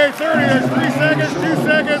 38-30. There's 3 seconds, 2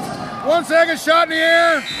 seconds, 1 second, shot in the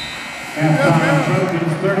air.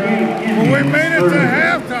 Well, we made it to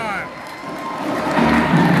halftime.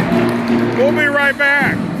 We'll be right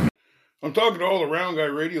back. I'm talking to all the Round Guy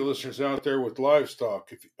Radio listeners out there with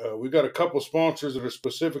livestock. We got a couple sponsors that are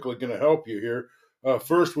specifically going to help you here.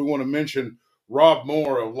 First, we want to mention Rob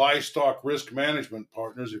Moore of Livestock Risk Management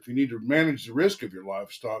Partners. If you need to manage the risk of your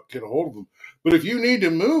livestock, get a hold of them. But if you need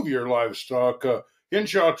to move your livestock,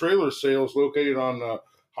 Henshaw Trailer Sales, located on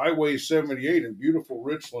Highway 78 in beautiful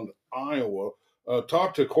Richland, Iowa.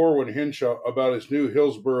 Talk to Corwin Henshaw about his new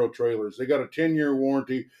Hillsboro trailers. They got a 10-year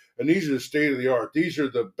warranty, and these are the state-of-the-art. These are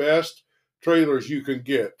the best trailers you can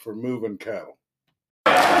get for moving cattle.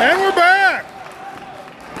 And we're back.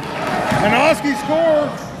 And Oski scored.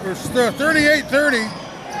 It's 38-30.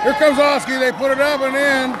 Here comes Oski. They put it up and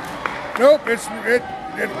in. Nope, it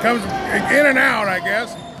comes in and out, I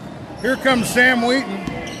guess. Here comes Sam Wheaton.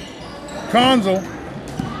 Consul.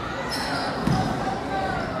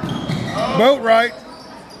 Boatwright.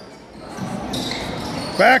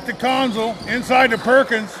 Back to Consul. Inside to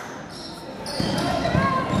Perkins.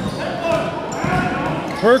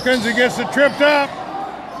 Perkins, he gets it tripped up.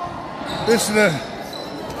 This is the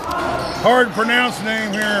hard to pronounce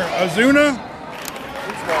name here. Azuna?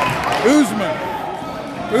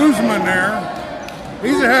 Uzman there.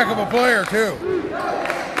 He's a heck of a player too.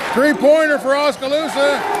 3-pointer for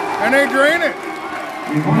Oskaloosa, and they drain it.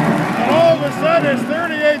 And all of a sudden it's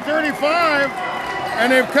 38-35,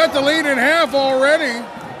 and they've cut the lead in half already.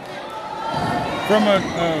 From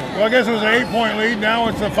well, I guess it was an 8-point lead. Now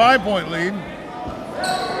it's a 5-point lead.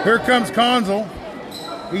 Here comes Consul.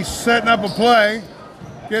 He's setting up a play.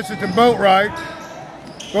 Gets it to Boatwright.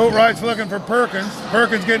 Boatwright's looking for Perkins.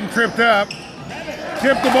 Perkins getting tripped up.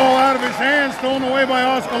 Tipped the ball out of his hands, stolen away by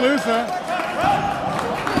Oskaloosa.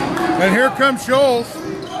 And here comes Scholes.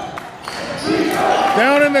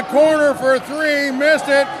 Down in the corner for a 3, missed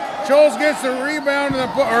it. Scholes gets the rebound,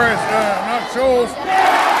 not Scholes. 32.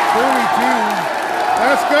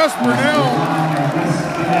 That's Gus Burnell.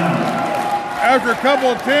 After a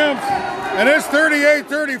couple attempts, and it's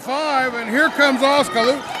 38-35, and here comes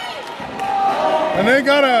Oskaloosa. And they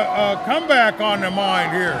got a comeback on their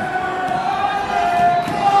mind here.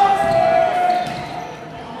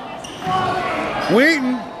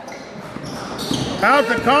 Wheaton out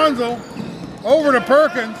to Consul, over to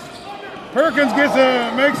Perkins. Perkins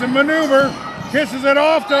makes a maneuver, kisses it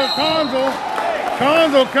off to Consul.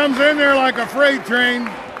 Consul comes in there like a freight train,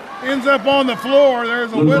 ends up on the floor.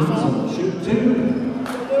 There's a whistle.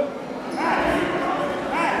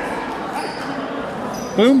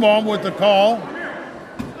 Bloombaum with the call.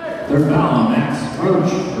 Third foul, Max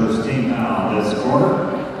Roach, first team foul this quarter.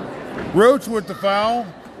 Roach with the foul.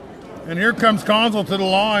 And here comes Consul to the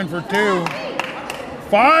line for 2.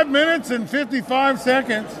 5 minutes and 55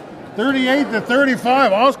 seconds.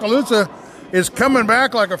 38-35. Oskaloosa is coming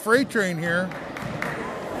back like a freight train here.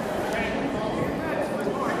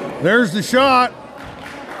 There's the shot.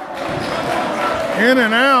 In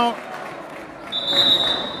and out.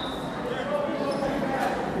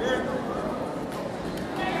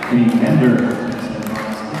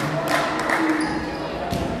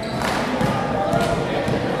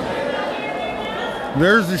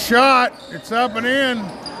 There's the shot. It's up and in.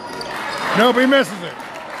 Nope, he misses it.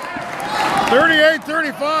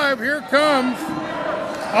 38-35. Here comes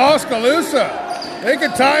Oskaloosa. They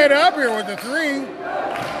could tie it up here with the 3.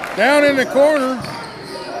 Down in the corner.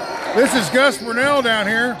 This is Gus Burnell down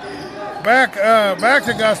here. Back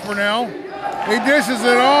to Gus Burnell. He dishes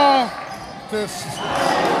it off to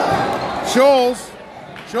Scholes.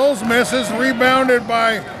 Scholes misses. Rebounded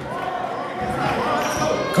by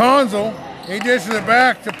Consul. He dishes it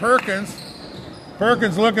back to Perkins.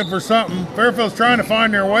 Perkins looking for something. Fairfield's trying to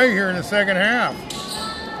find their way here in the second half.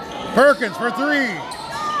 Perkins for 3.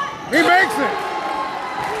 He makes it.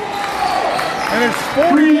 And it's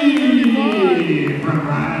 40-35 from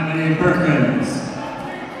Riley Perkins.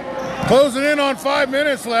 Closing in on 5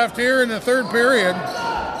 minutes left here in the third period.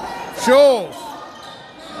 Scholes.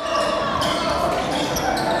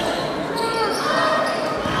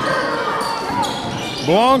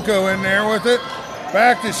 Blanco in there with it.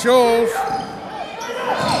 Back to Scholes.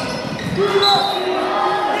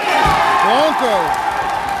 Blanco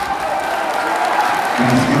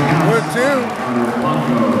with 2.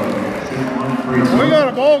 We got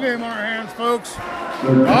a ball game on our hands, folks.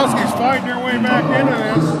 Oski's fighting their way back into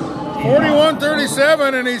this.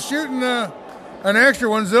 41-37, and he's shooting an extra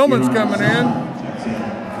one. Zillman's coming in.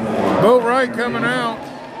 Boatwright coming out.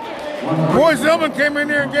 Boy, Zillman came in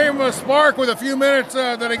there and gave him a spark with a few minutes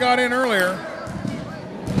that he got in earlier.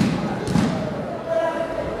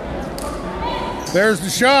 There's the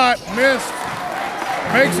shot. Missed.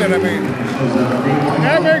 Makes it, I mean. And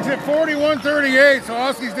that makes it 41-38, so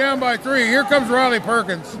Oski's down by 3. Here comes Riley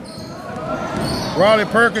Perkins. Riley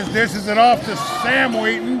Perkins dishes it off to Sam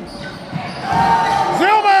Wheaton.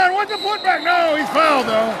 Zillman with the putback. No, he's fouled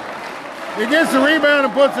though. He gets the rebound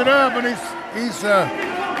and puts it up, and he's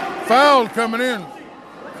fouled coming in.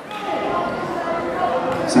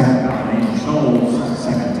 Second foul, Nate Scholes.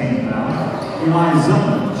 Second team foul. Eli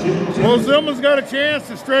Zillman. Well, Zillman's got a chance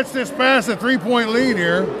to stretch this past a 3-point lead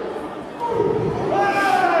here.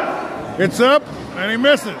 It's up, and he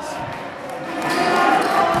misses.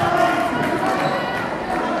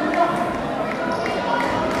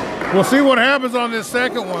 We'll see what happens on this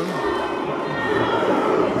second one.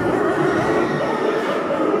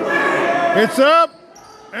 It's up,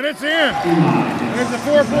 and it's in. And it's a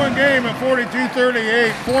 4-point game at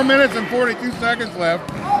 42-38. 4 minutes and 42 seconds left.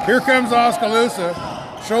 Here comes Oskaloosa.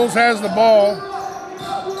 Scholes has the ball.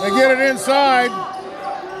 They get it inside,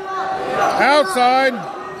 outside,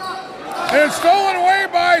 and it's stolen away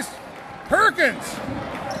by Perkins.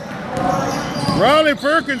 Riley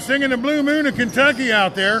Perkins singing the Blue Moon of Kentucky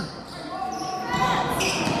out there.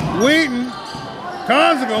 Wheaton,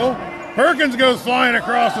 Consigal, Perkins goes flying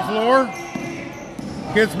across the floor.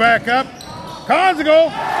 Gets back up.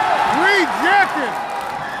 Consigal, rejected.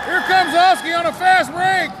 Here comes Oski on a fast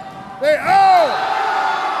break.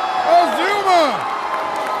 Ozuma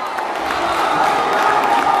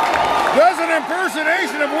does an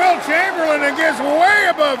impersonation of Wilt Chamberlain and gets way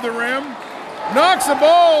above the rim. Knocks the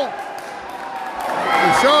ball.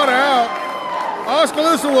 The shot out.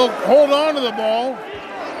 Oskaloosa will hold on to the ball.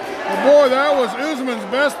 But boy, that was Usman's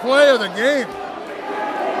best play of the game.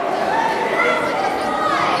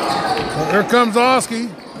 Here comes Oski.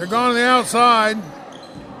 They're gone to the outside.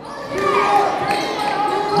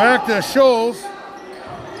 Back to Scholes.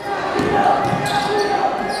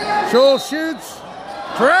 Scholes shoots.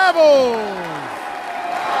 Travels.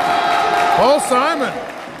 Paul Simon.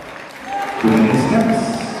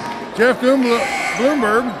 Jeff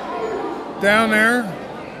Bloomberg down there.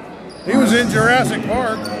 He was in Jurassic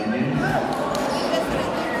Park.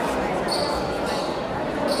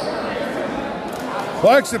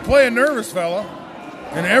 Likes to play a nervous fella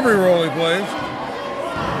in every role he plays.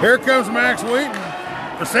 Here comes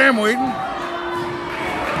Sam Wheaton.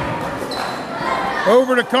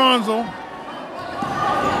 Over to Consigal.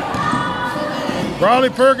 Riley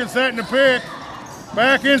Perkins setting the pick.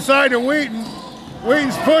 Back inside to Wheaton.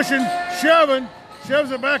 Wheaton's pushing, shoving.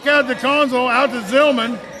 Shoves it back out to Consigal, out to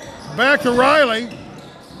Zillman. Back to Riley.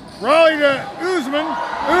 Riley to Usman.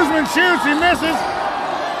 Usman shoots, he misses.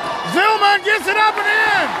 Zillman gets it up and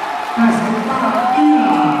in.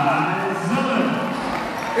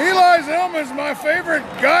 Eli Zillman's my favorite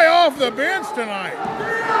guy off the bench tonight.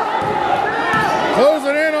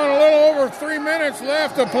 Closing in on a little over 3 minutes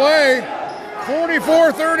left to play.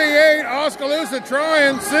 44-38, Oskaloosa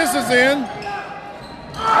trying, Sis is in.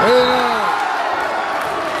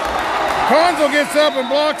 Consigal gets up and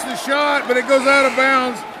blocks the shot, but it goes out of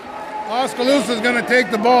bounds. Oskaloosa is going to take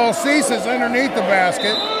the ball. Sis is underneath the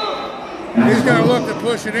basket. He's going to look to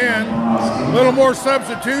push it in. A little more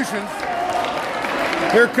substitutions.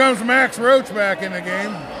 Here comes Max Roach back in the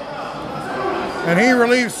game. And he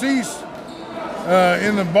relieves Cease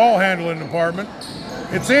in the ball handling department.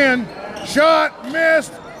 It's in. Shot,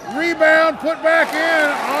 missed. Rebound, put back in.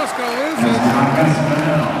 Oskaloosa.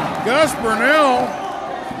 Gus Burnell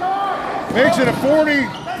makes it a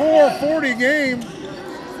 44-40 game.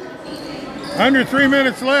 Under 3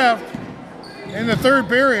 minutes left in the third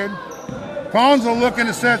period. Consigal looking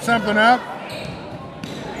to set something up.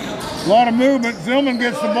 A lot of movement. Zillman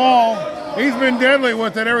gets the ball. He's been deadly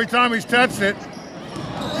with it every time he's touched it.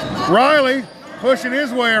 Riley pushing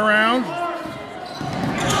his way around.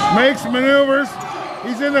 Makes maneuvers.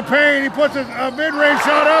 He's in the paint. He puts a mid-range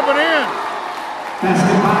shot up and in.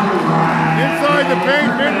 Inside the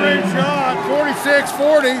paint, mid-range shot.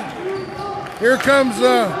 46-40. Here comes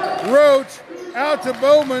Roach. Out to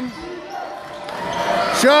Bowman.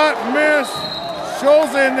 Shot, miss.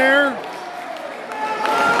 Scholes in there.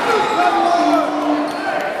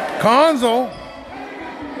 Consigal.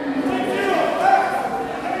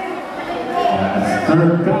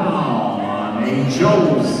 Third foul on Nate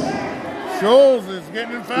Scholes. Scholes is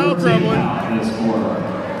getting in foul trouble.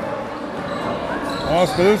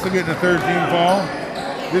 Oskaloosa getting a 13 foul.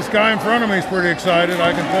 This guy in front of me is pretty excited,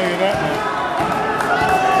 I can tell you that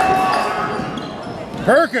much.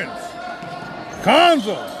 Perkins.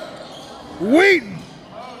 Consigal. Wheaton.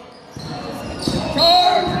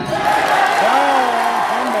 Foul on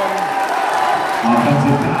somebody.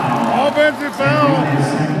 Offensive foul.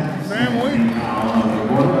 Sam Wheaton.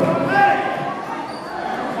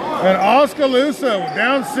 And Oskaloosa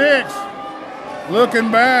down 6. Looking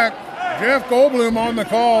back. Jeff Goldblum on the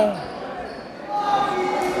call.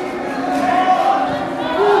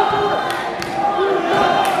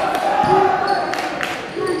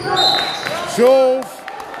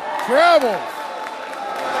 doubles.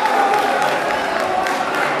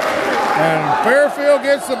 And Fairfield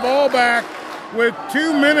gets the ball back with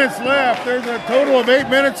 2 minutes left. There's a total of 8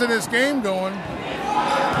 minutes of this game going.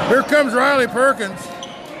 Here comes Riley Perkins.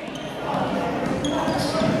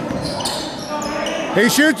 He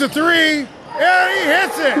shoots a three, and he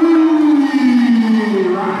hits it.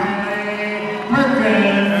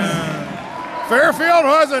 Fairfield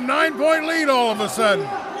has a 9-point lead all of a sudden.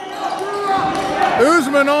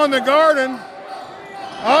 Usman on the garden.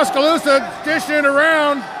 Oskaloosa dishing it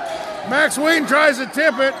around. Max Wheaton tries to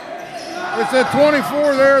tip it. It's at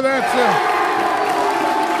 24 there. That's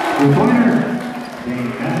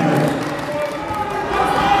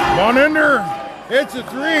Von Ender hits a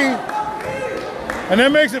three, and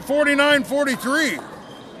that makes it 49-43.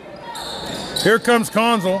 Here comes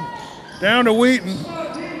Conzel, down to Wheaton.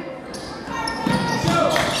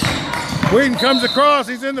 Wheaton comes across,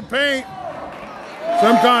 he's in the paint.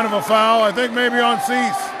 Some kind of a foul, I think maybe on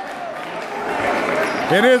Cease.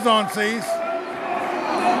 It is on Cease.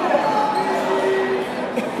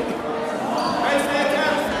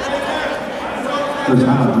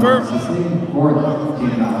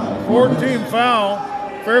 Fourth team foul.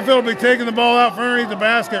 Fairfield will be taking the ball out from underneath the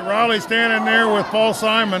basket. Riley standing there with Paul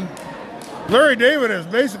Simon. Larry David has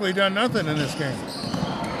basically done nothing in this game.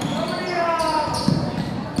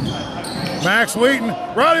 Max Wheaton,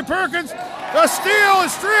 Riley Perkins, the steal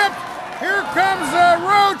is stripped. Here comes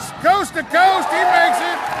Roach, coast to coast, he makes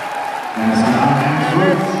it.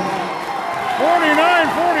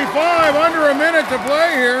 49-45, under a minute to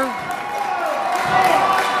play here.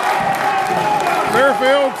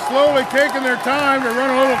 Fairfield slowly taking their time to run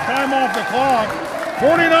a little time off the clock.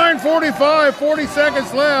 49-45, 40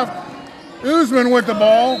 seconds left. Usman with the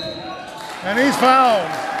ball, and he's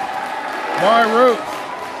fouled by Roach.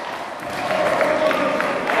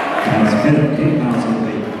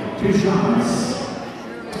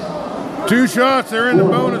 Two shots, they're in the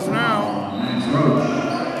bonus now.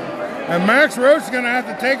 And Max Roach is going to have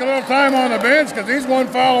to take a little time on the bench because he's one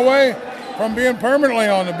foul away from being permanently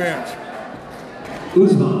on the bench.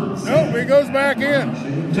 Nope, he goes back in.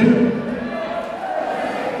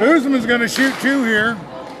 Usman's going to shoot two here.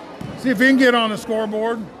 See if he can get on the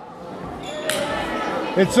scoreboard.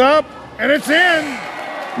 It's up, and it's in.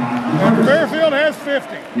 And Fairfield has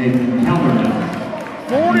 50.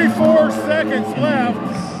 44 seconds left.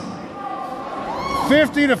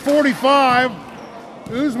 50-45.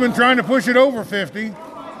 Usman trying to push it over 50.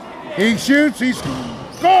 He shoots, he scores.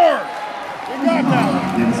 He got that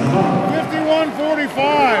one.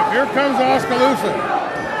 51-45. Here comes Oskaloosa.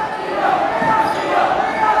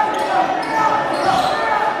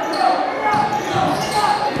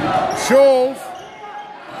 Scholes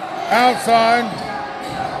outside.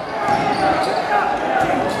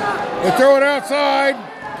 They throw it outside.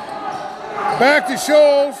 Back to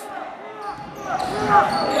Scholes.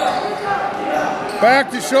 Back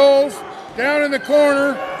to Scholes. Down in the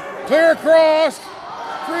corner. Clear across.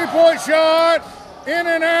 Three-point shot. In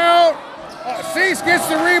and out. Cease gets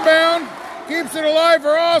the rebound. Keeps it alive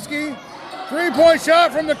for Oski. Three-point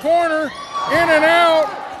shot from the corner. In and out.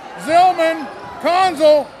 Zillman.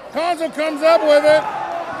 Conzel. Conzel comes up with it.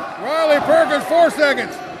 Riley Perkins, 4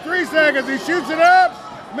 seconds. 3 seconds. He shoots it up.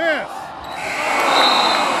 Miss.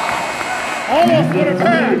 Almost put it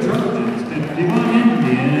back.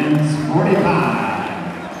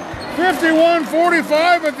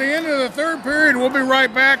 51-45 at the end of the third period. We'll be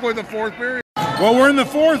right back with the fourth period. Well, we're in the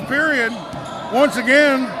fourth period. Once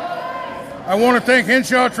again, I want to thank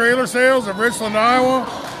Henshaw Trailer Sales of Richland, Iowa,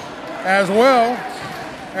 as well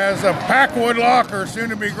as a Packwood Locker, soon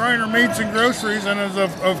to be Griner Meats and Groceries, and as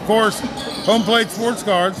of course, Home Plate Sports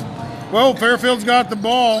Cards. Well, Fairfield's got the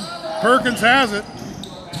ball. Perkins has it.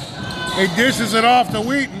 He dishes it off to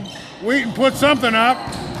Wheaton. Wheaton puts something up.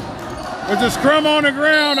 There's a scrum on the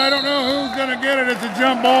ground. I don't know who's going to get it. It's a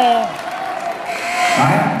jump ball.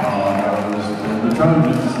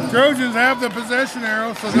 Trojans have the possession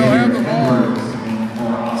arrow, so they'll have the ball.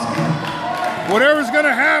 Whatever's going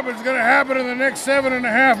to happen is going to happen in the next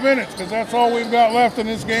 7.5 minutes because that's all we've got left in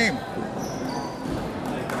this game.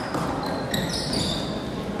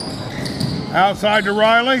 Outside to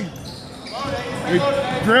Riley. He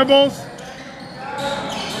dribbles.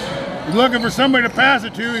 He's looking for somebody to pass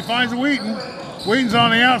it to. He finds Wheaton. Wheaton's on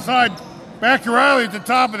the outside. Back to Riley at the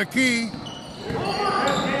top of the key.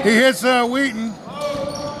 He hits Wheaton.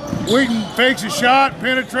 Wheaton fakes a shot,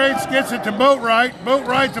 penetrates, gets it to Boatwright.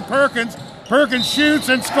 Boatwright to Perkins. Perkins shoots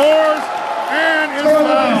and scores and is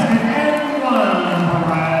fouled.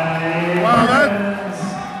 Wow,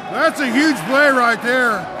 that's a huge play right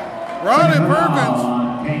there. Riley Perkins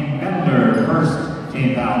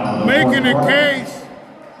team foul. Making a case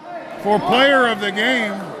for player of the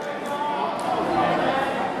game.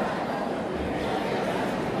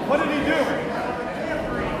 What did he do?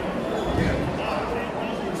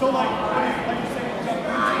 So like you say,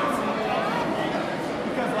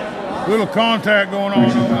 Little contact going on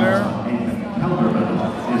over there.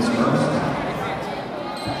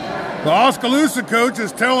 The Oskaloosa coach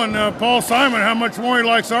is telling Paul Simon how much more he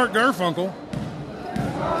likes Art Garfunkel.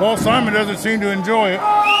 Paul Simon doesn't seem to enjoy it.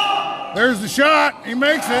 There's the shot. He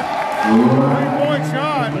makes it. 3-point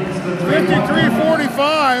shot.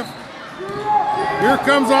 53-45. Here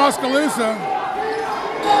comes Oskaloosa.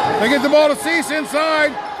 They get the ball to Cease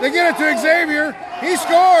inside. They get it to Xavier. He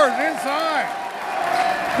scores inside.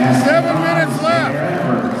 7 minutes left.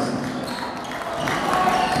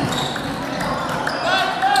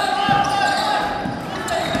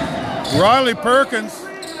 Riley Perkins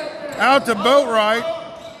out to Boatwright.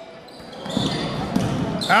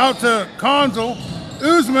 Out to Conzel.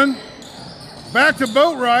 Usman back to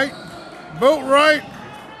Boatwright. Boatwright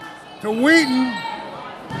to Wheaton.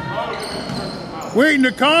 Wheaton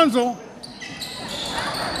to Conzel.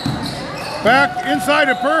 Back inside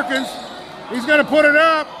to Perkins. He's going to put it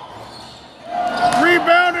up.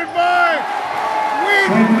 Rebounded by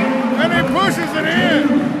Wheaton. And he pushes it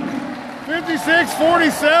in.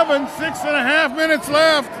 56-47. 6.5 minutes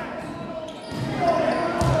left.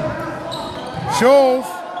 Scholes.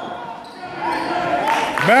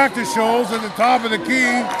 Back to Scholes at the top of the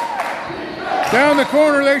key. Down the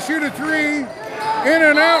corner, they shoot a three. In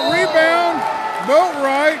and out, rebound.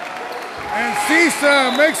 Boatwright. And Cease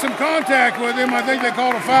makes some contact with him. I think they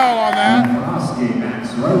called a foul on that.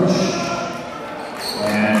 Max Roach.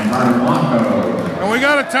 And Carter Blanco. And we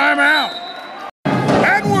got a timeout.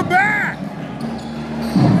 And we're back.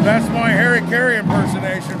 That's my Harry Carey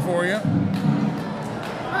impersonation for you.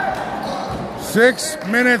 6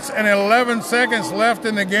 minutes and 11 seconds left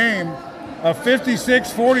in the game. A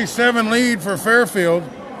 56-47 lead for Fairfield.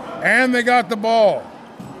 And they got the ball.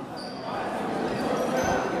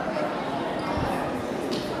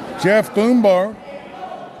 Jeff Gloombar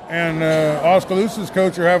and Oskaloosa's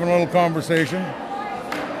coach are having a little conversation.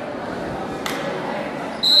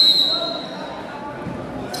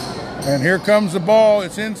 And here comes the ball.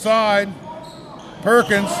 It's inside.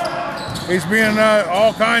 Perkins. He's being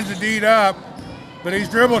all kinds of D'd up, but he's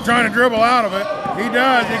trying to dribble out of it. He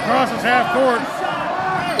does. He crosses half court.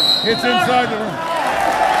 Hits inside the room.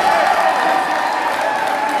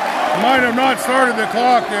 Might have not started the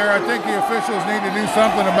clock there. I think the officials need to do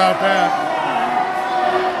something about that.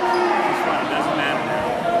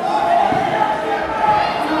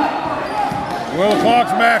 Well, the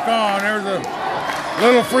clock's back on. There's a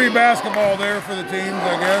little free basketball there for the teams,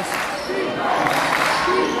 I guess.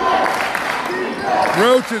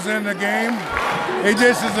 Roach is in the game. He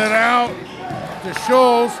dishes it out to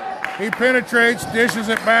Scholes. He penetrates, dishes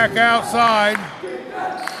it back outside.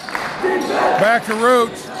 Back to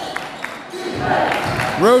Roach.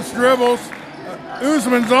 Roach dribbles.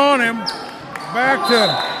 Usman's on him. Back to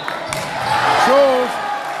Scholes.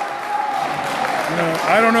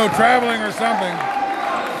 I don't know, traveling or something.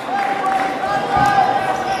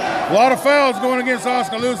 A lot of fouls going against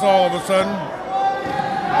Oskaloosa all of a sudden.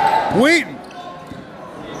 Wheaton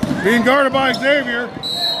being guarded by Xavier.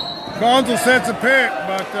 Conzel sets a pick,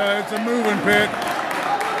 but it's a moving pick.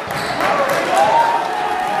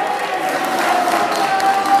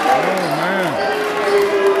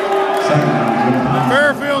 The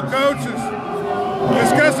Fairfield coach is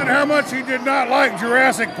discussing how much he did not like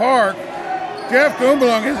Jurassic Park. Jeff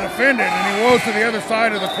Goombalung is offended, and he goes to the other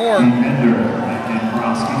side of the court.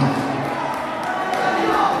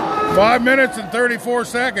 5 minutes and 34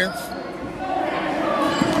 seconds.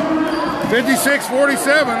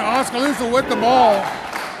 56-47. Oskaloosa with the ball.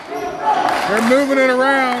 They're moving it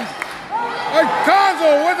around.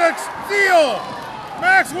 Conzel with a steal.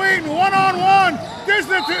 Max Wheaton one-on-one. Gives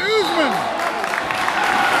it to Usman.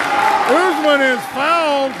 Usman is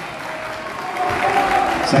fouled.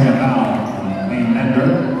 Second foul.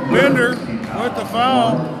 Bender with the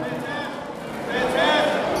foul.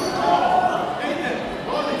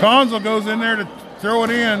 Conzel goes in there to throw it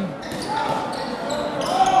in.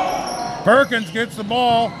 Perkins gets the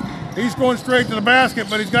ball. He's going straight to the basket,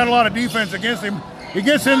 but he's got a lot of defense against him. He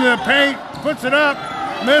gets into the paint, puts it up,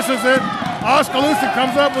 misses it. Oskaloosa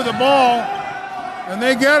comes up with the ball, and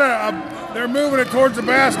they get they're moving it towards the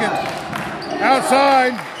basket.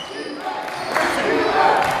 Outside.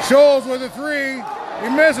 Scholes with a three. He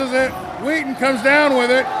misses it. Wheaton comes down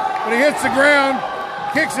with it, but he hits the ground,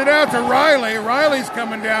 kicks it out to Riley. Riley's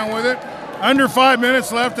coming down with it. Under 5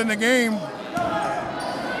 minutes left in the game.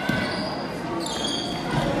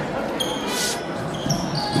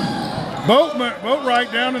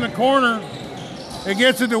 Boatwright down in the corner. It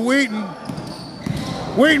gets it to Wheaton.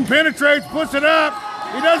 Wheaton penetrates, puts it up.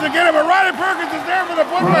 He doesn't get it, but Riley Perkins is there for the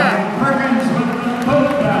putback.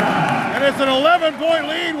 And it's an 11-point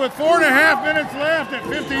lead with 4.5 minutes left at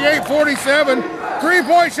 58-47.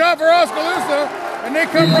 3-point shot for Oskaloosa, and they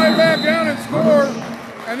come right back down and score.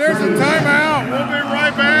 And there's a timeout. We'll be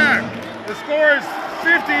right back. The score is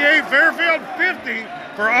 58, Fairfield 50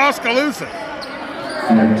 for Oskaloosa.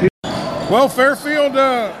 Well, Fairfield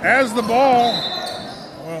has the ball.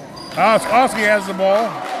 Well, Oski has the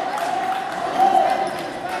ball.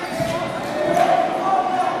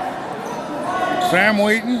 Sam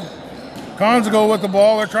Wheaton. Consigal with the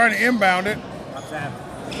ball. They're trying to inbound it.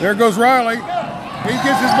 There goes Riley. He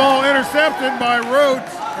gets his ball intercepted by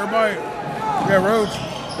Rhodes. Rhodes.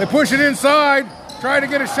 They push it inside. Try to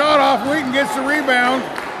get a shot off. Wheaton gets the rebound.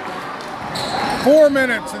 4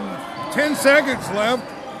 minutes and 10 seconds left.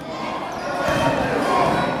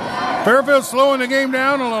 Fairfield slowing the game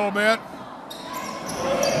down a little bit.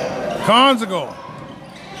 Consigal.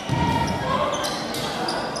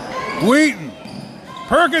 Wheaton.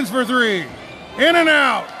 Perkins for three. In and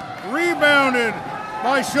out. Rebounded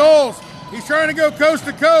by Scholes. He's trying to go coast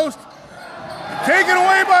to coast. Taken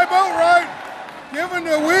away by Boatwright. Given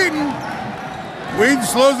to Wheaton. Wheaton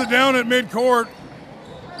slows it down at midcourt.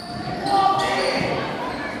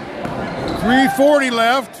 3:40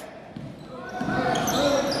 left.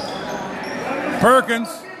 Perkins.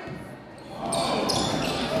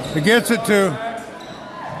 He gets it to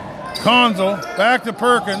Consigal. Back to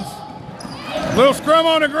Perkins. Little scrum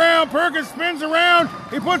on the ground. Perkins spins around.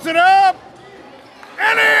 He puts it up.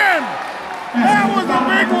 And in! That was a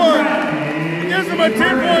big one. Gives them a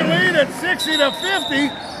 10-point lead at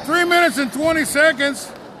 60-50. 3 minutes and 20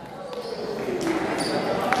 seconds.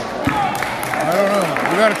 I don't know.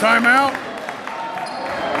 We got a timeout?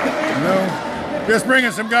 No. Just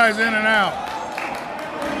bringing some guys in and out.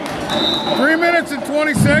 3 minutes and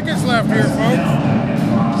 20 seconds left here, folks.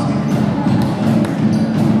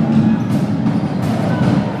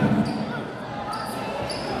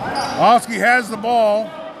 Oski has the ball.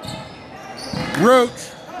 Roach.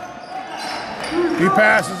 He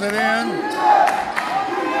passes it in.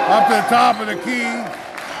 Up to the top of the key.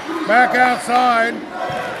 Back outside.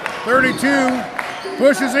 32.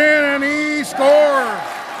 Pushes in and he scores.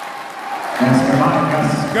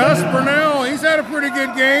 Gus Burnell, he's had a pretty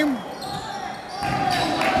good game.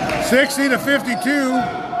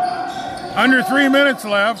 60-52. Under 3 minutes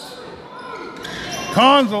left.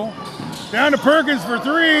 Consigal. Down to Perkins for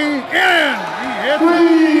three. In! He hits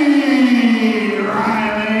it.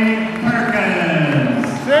 Riley Perkins.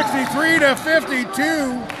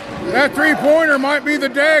 63-52. That three-pointer might be the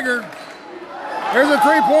dagger. There's a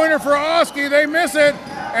three-pointer for Oski. They miss it.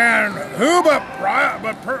 And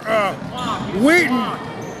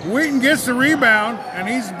Wheaton gets the rebound, and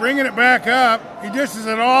he's bringing it back up. He dishes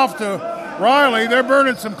it off to Riley. They're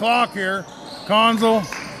burning some clock here. Consigal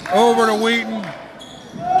over to Wheaton.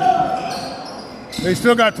 They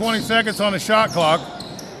still got 20 seconds on the shot clock.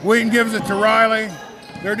 Wheaton gives it to Riley.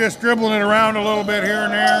 They're just dribbling it around a little bit here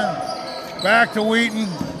and there. Back to Wheaton.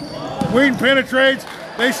 Wheaton penetrates.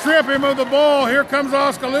 They strip him of the ball. Here comes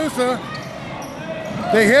Oskaloosa.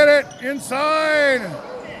 They hit it inside.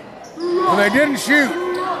 But they didn't shoot.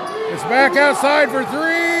 It's back outside for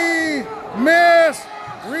three. Miss.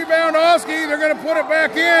 Rebound Oski. They're going to put it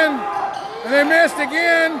back in. And they missed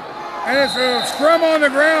again. And it's a scrum on the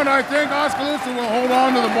ground. I think Oskaloosa will hold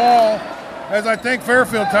on to the ball, as I think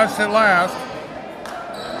Fairfield touched it last.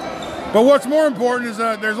 But what's more important is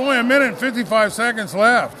that there's only 1 minute and 55 seconds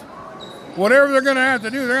left. Whatever they're going to have to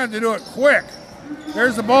do, they're going to have to do it quick.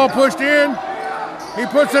 There's the ball pushed in. He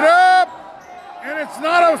puts it up, and it's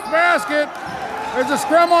not a basket. There's a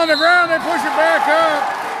scrum on the ground. They push it back up.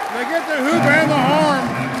 They get the hoop and the harm.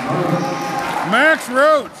 Max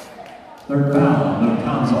Roach. Third foul, no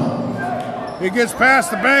Consigal. He gets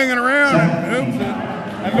past the banging around and hoops it.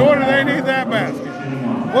 And boy, do they need that basket.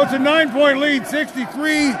 Well, it's a 9-point lead,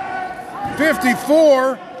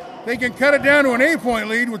 63-54. They can cut it down to an 8-point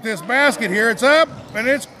lead with this basket here. It's up and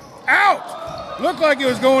it's out. Looked like it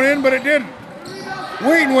was going in, but it didn't.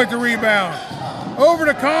 Wheaton with the rebound. Over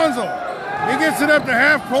to Consigal. He gets it up to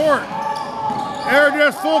half court. They're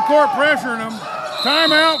just full court pressuring him.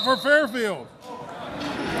 Timeout for Fairfield.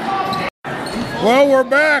 Well, we're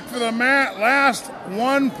back for the last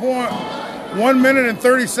 1 minute and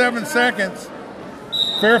 37 seconds.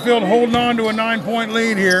 Fairfield holding on to a 9-point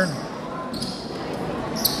lead here.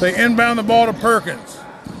 They inbound the ball to Perkins.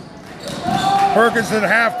 Perkins at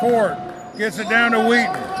half court. Gets it down to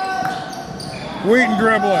Wheaton. Wheaton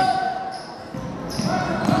dribbling.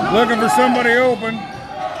 Looking for somebody open.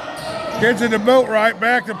 Gets it to Boatwright,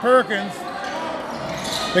 back to Perkins.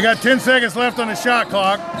 They got 10 seconds left on the shot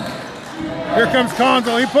clock. Here comes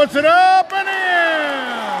Conzel. He puts it up and in!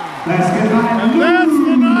 And that's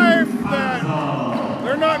the knife that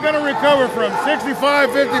they're not going to recover from.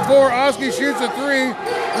 65-54. Oski shoots a three.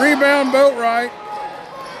 Rebound Boatwright.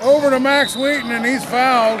 Over to Max Wheaton, and he's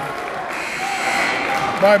fouled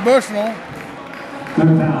by Bushnell.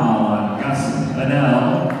 Good foul on Gus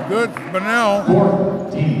Bennell. Good, Bennell.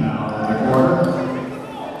 14 foul in the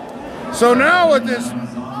quarter. So now with this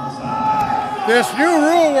new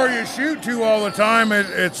rule where you shoot two all the time,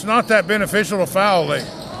 it's not that beneficial to foul late.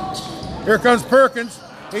 Here comes Perkins.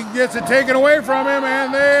 He gets it taken away from him,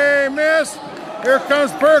 and they miss. Here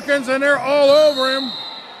comes Perkins, and they're all over him.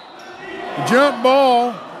 Jump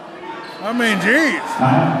ball. I mean, geez.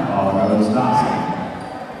 Ball goes Dawson.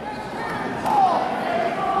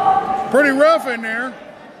 Pretty rough in there.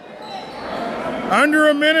 Under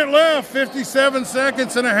a minute left, 57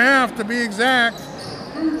 seconds and a half to be exact.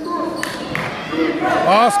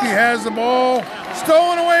 Oski has the ball,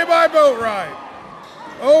 stolen away by Boatwright.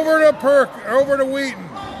 Over to Wheaton.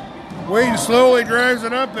 Wheaton slowly drives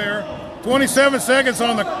it up there. 27 seconds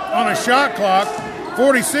on a shot clock.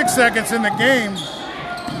 46 seconds in the game.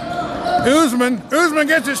 Usman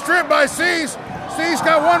gets it stripped by Cease. Cease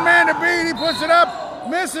got one man to beat. He puts it up,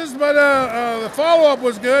 misses, but the follow-up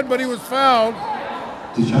was good, but he was fouled.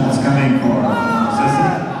 2 shots coming for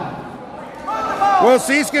Sisson. Well,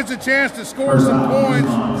 Cease gets a chance to score some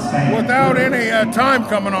points without any time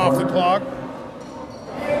coming off the clock.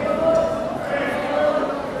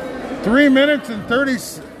 3 minutes and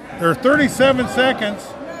 37 seconds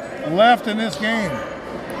left in this game.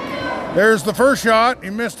 There's the first shot.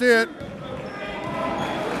 He missed it.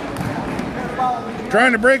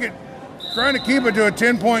 Trying to break it, trying to keep it to a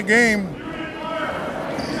 10-point game.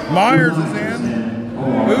 Myers is in.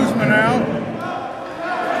 Usman out.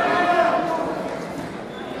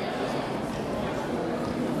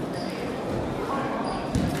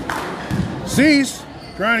 Cease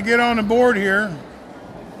trying to get on the board here.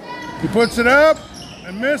 He puts it up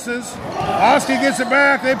and misses. Oski gets it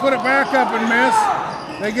back. They put it back up and miss.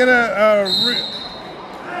 They get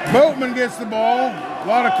Boatman gets the ball. A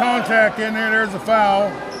lot of contact in there. There's a foul.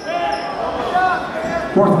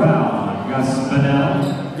 4th foul, Gus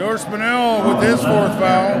Bennell. Gus Bennell with his 4th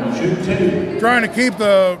foul. Shoot 2. Trying to keep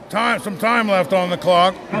some time left on the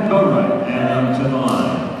clock. And Boatwright and to the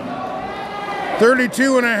line.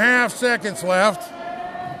 32 and a half seconds left.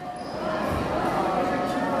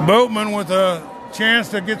 Boatman with a chance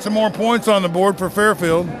to get some more points on the board for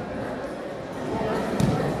Fairfield.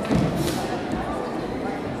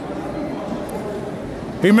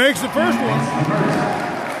 He makes the first one.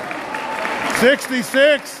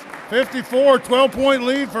 66-54, 12-point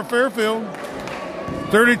lead for Fairfield.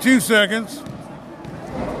 32 seconds.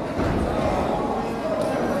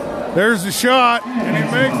 There's the shot, and he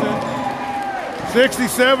makes it.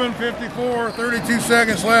 67-54, 32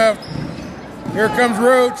 seconds left. Here comes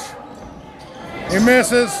Roach. He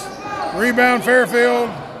misses. Rebound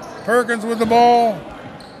Fairfield. Perkins with the ball.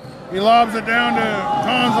 He lobs it down to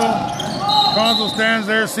Conzel. Conzel stands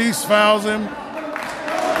there. Cease fouls him.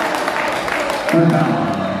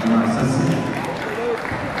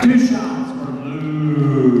 Two shots for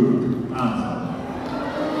Blue Conzel.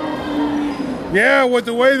 Yeah, with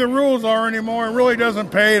the way the rules are anymore, it really doesn't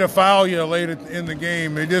pay to foul you late in the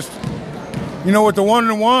game. They just, with the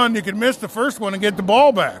 1-1, you could miss the first one and get the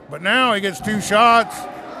ball back. But now he gets 2 shots.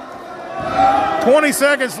 20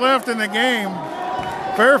 seconds left in the game.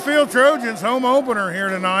 Fairfield Trojans home opener here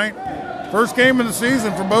tonight. First game of the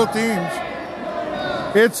season for both teams.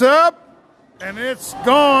 It's up, and it's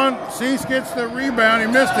gone. Cease gets the rebound. He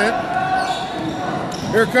missed it.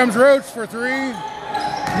 Here comes Roach for 3.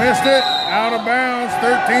 Missed it. Out of bounds.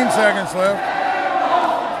 13 seconds left.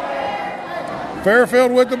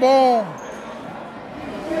 Fairfield with the ball.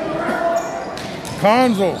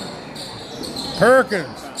 Conzel.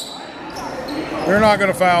 Perkins. They're not going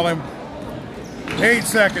to foul him. 8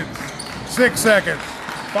 seconds. 6 seconds.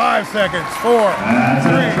 5 seconds. 4. That's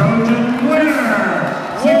 3. a Trojan winner.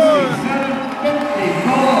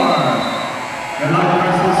 67-54. Good luck the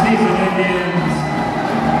rest of the season, Indians.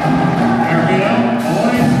 Fairfield,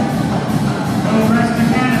 boys, go West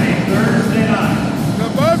Academy Thursday night. The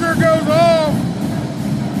buzzer goes off,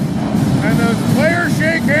 and the players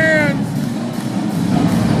shake hands,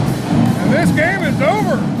 and this game is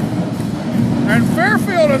over. And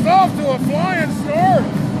Fairfield is off to a flying start.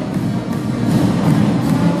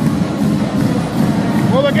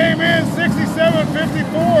 Well, the game ends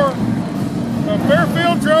 67-54. The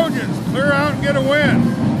Fairfield Trojans clear out and get a win.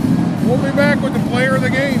 We'll be back with the player of the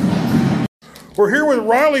game. We're here with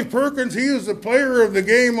Riley Perkins. He is the player of the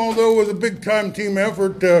game, although it was a big-time team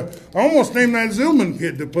effort. I almost named that Zillman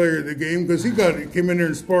kid the player of the game because he came in there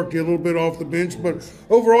and sparked you a little bit off the bench. But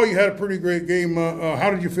overall, you had a pretty great game. How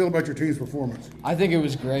did you feel about your team's performance? I think it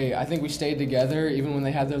was great. I think we stayed together even when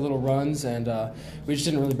they had their little runs, and we just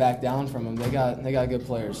didn't really back down from them. They got good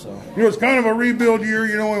players. So it's kind of a rebuild year.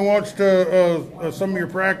 We watched some of your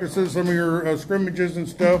practices, some of your scrimmages and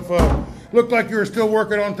stuff. Looked like you were still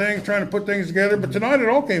working on things, trying to put things together. But tonight it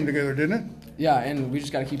all came together, didn't it? Yeah, and we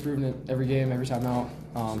just got to keep proving it every game, every time out,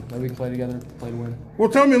 that we can play together, play to win. Well,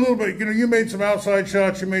 tell me a little bit. You made some outside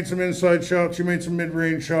shots, you made some inside shots, you made some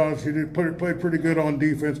mid-range shots. You played pretty good on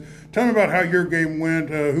defense. Tell me about how your game went.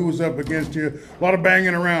 Who was up against you? A lot of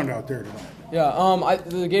banging around out there tonight. Yeah,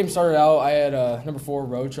 the game started out. I had number 4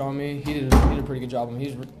 Roach on me. He did a pretty good job on me.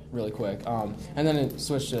 He's really quick. And then it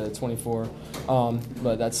switched to 24.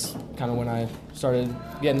 But that's kind of when I started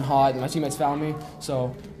getting hot, and my teammates found me.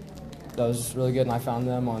 So that was really good, and I found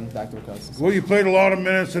them on backdoor cuts. Well, you played a lot of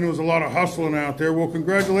minutes, and it was a lot of hustling out there. Well,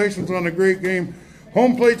 congratulations on a great game.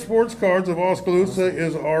 Home Plate Sports Cards of Oskaloosa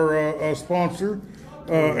is our sponsor,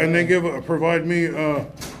 and they provide me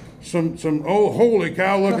some oh, holy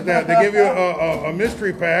cow, look at that. They give you a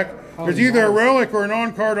mystery pack. There's either a relic or an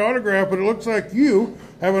on-card autograph, but it looks like you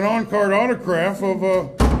have an on-card autograph of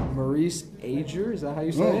Maurice Ager, is that how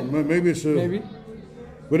you say it? Maybe it's maybe.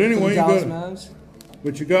 But anyway,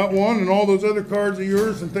 you got one, and all those other cards are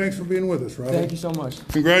yours, and thanks for being with us, right? Thank you so much.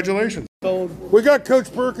 Congratulations. We got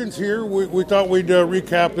Coach Perkins here. We thought we'd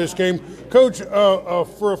recap this game. Coach,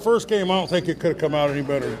 for a first game, I don't think it could have come out any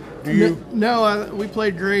better. Do you? No, we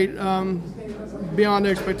played great, beyond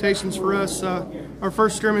expectations for us. Our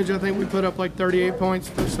first scrimmage, I think we put up like 38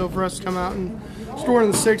 points. So for us to come out and score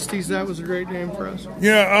in the 60s, that was a great game for us.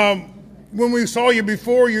 Yeah, when we saw you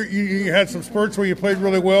before, you had some spurts where you played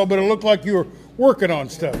really well, but it looked like you were working on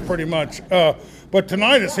stuff pretty much. But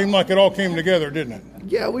tonight it seemed like it all came together, didn't it?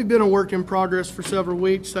 Yeah, we've been a work in progress for several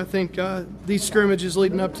weeks. I think these scrimmages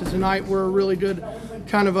leading up to tonight were a really good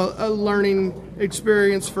kind of a learning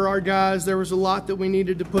experience for our guys. There was a lot that we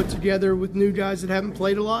needed to put together with new guys that haven't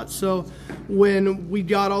played a lot. So when we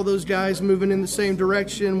got all those guys moving in the same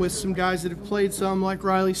direction with some guys that have played some, like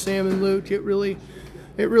Riley, Sam, and Luke, it really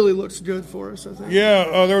looks good for us, I think.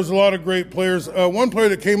 Yeah, there was a lot of great players. One player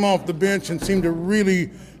that came off the bench and seemed to really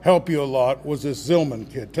help you a lot was this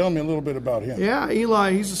Zillman kid. Tell me a little bit about him. Yeah,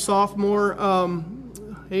 Eli, he's a sophomore.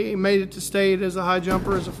 He made it to state as a high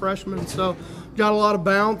jumper as a freshman, so got a lot of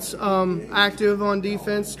bounce, active on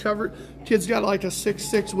defense, covered. Kid's got like a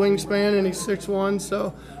 6'6" wingspan, and he's 6'1",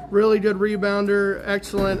 so really good rebounder,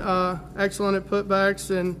 excellent at putbacks,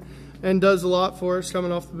 and does a lot for us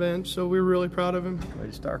coming off the bench. So we're really proud of him.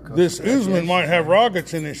 This Usman might have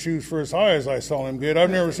rockets in his shoes for as high as I saw him get. I've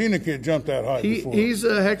never seen a kid jump that high before. He's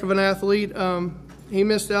a heck of an athlete. He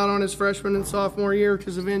missed out on his freshman and sophomore year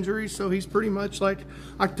because of injuries, so he's pretty much like,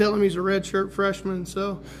 I can tell him he's a redshirt freshman.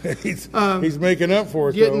 So he's making up for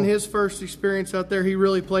it. Getting his first experience out there, he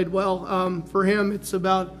really played well. For him, it's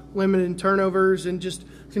about limiting turnovers and just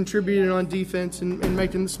contributing on defense and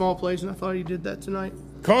making the small plays, and I thought he did that tonight.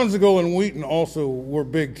 Consigal and Wheaton also were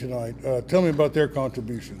big tonight. Tell me about their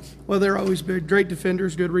contributions. Well, they're always big. Great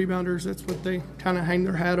defenders, good rebounders. That's what they kind of hang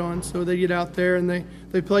their hat on. So they get out there and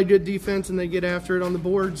they play good defense and they get after it on the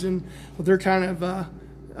boards. And they're kind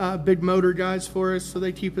of big motor guys for us, so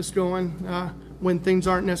they keep us going. When things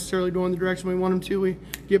aren't necessarily going the direction we want them to, we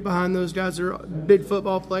get behind those guys. They're big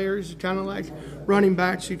football players, kind of like running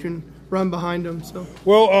backs. You can run behind them. So.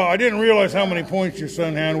 Well, I didn't realize how many points your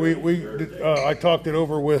son had. I talked it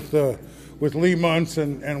over with Lee Muntz,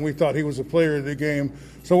 and we thought he was a player of the game.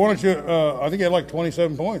 So why don't you? I think he had like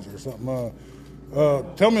 27 points or something.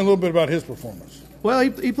 Tell me a little bit about his performance. Well,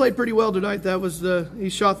 he played pretty well tonight. He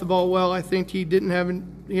shot the ball well. I think he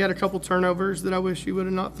had a couple turnovers that I wish he would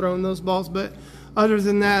have not thrown those balls. But other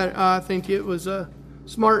than that, I think it was a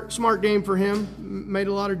smart game for him. Made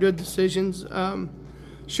a lot of good decisions.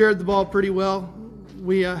 Shared the ball pretty well.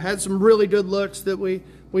 We had some really good looks that we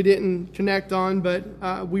didn't connect on,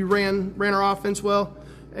 but we ran our offense well,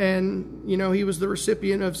 and he was the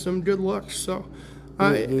recipient of some good looks. So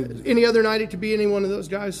any other night it could be any one of those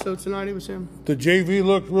guys. So tonight it was him. The JV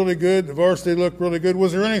looked really good. The varsity looked really good.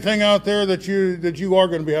 Was there anything out there that you are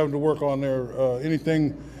going to be having to work on there?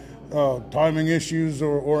 Anything? Timing issues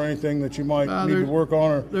or anything that you might need to work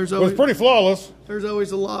on? It was pretty flawless. There's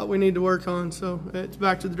always a lot we need to work on, so it's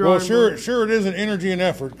back to the drawing board. Sure it is an energy and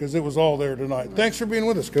effort because it was all there tonight. Thanks for being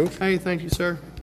with us, Coach. Hey, thank you, sir.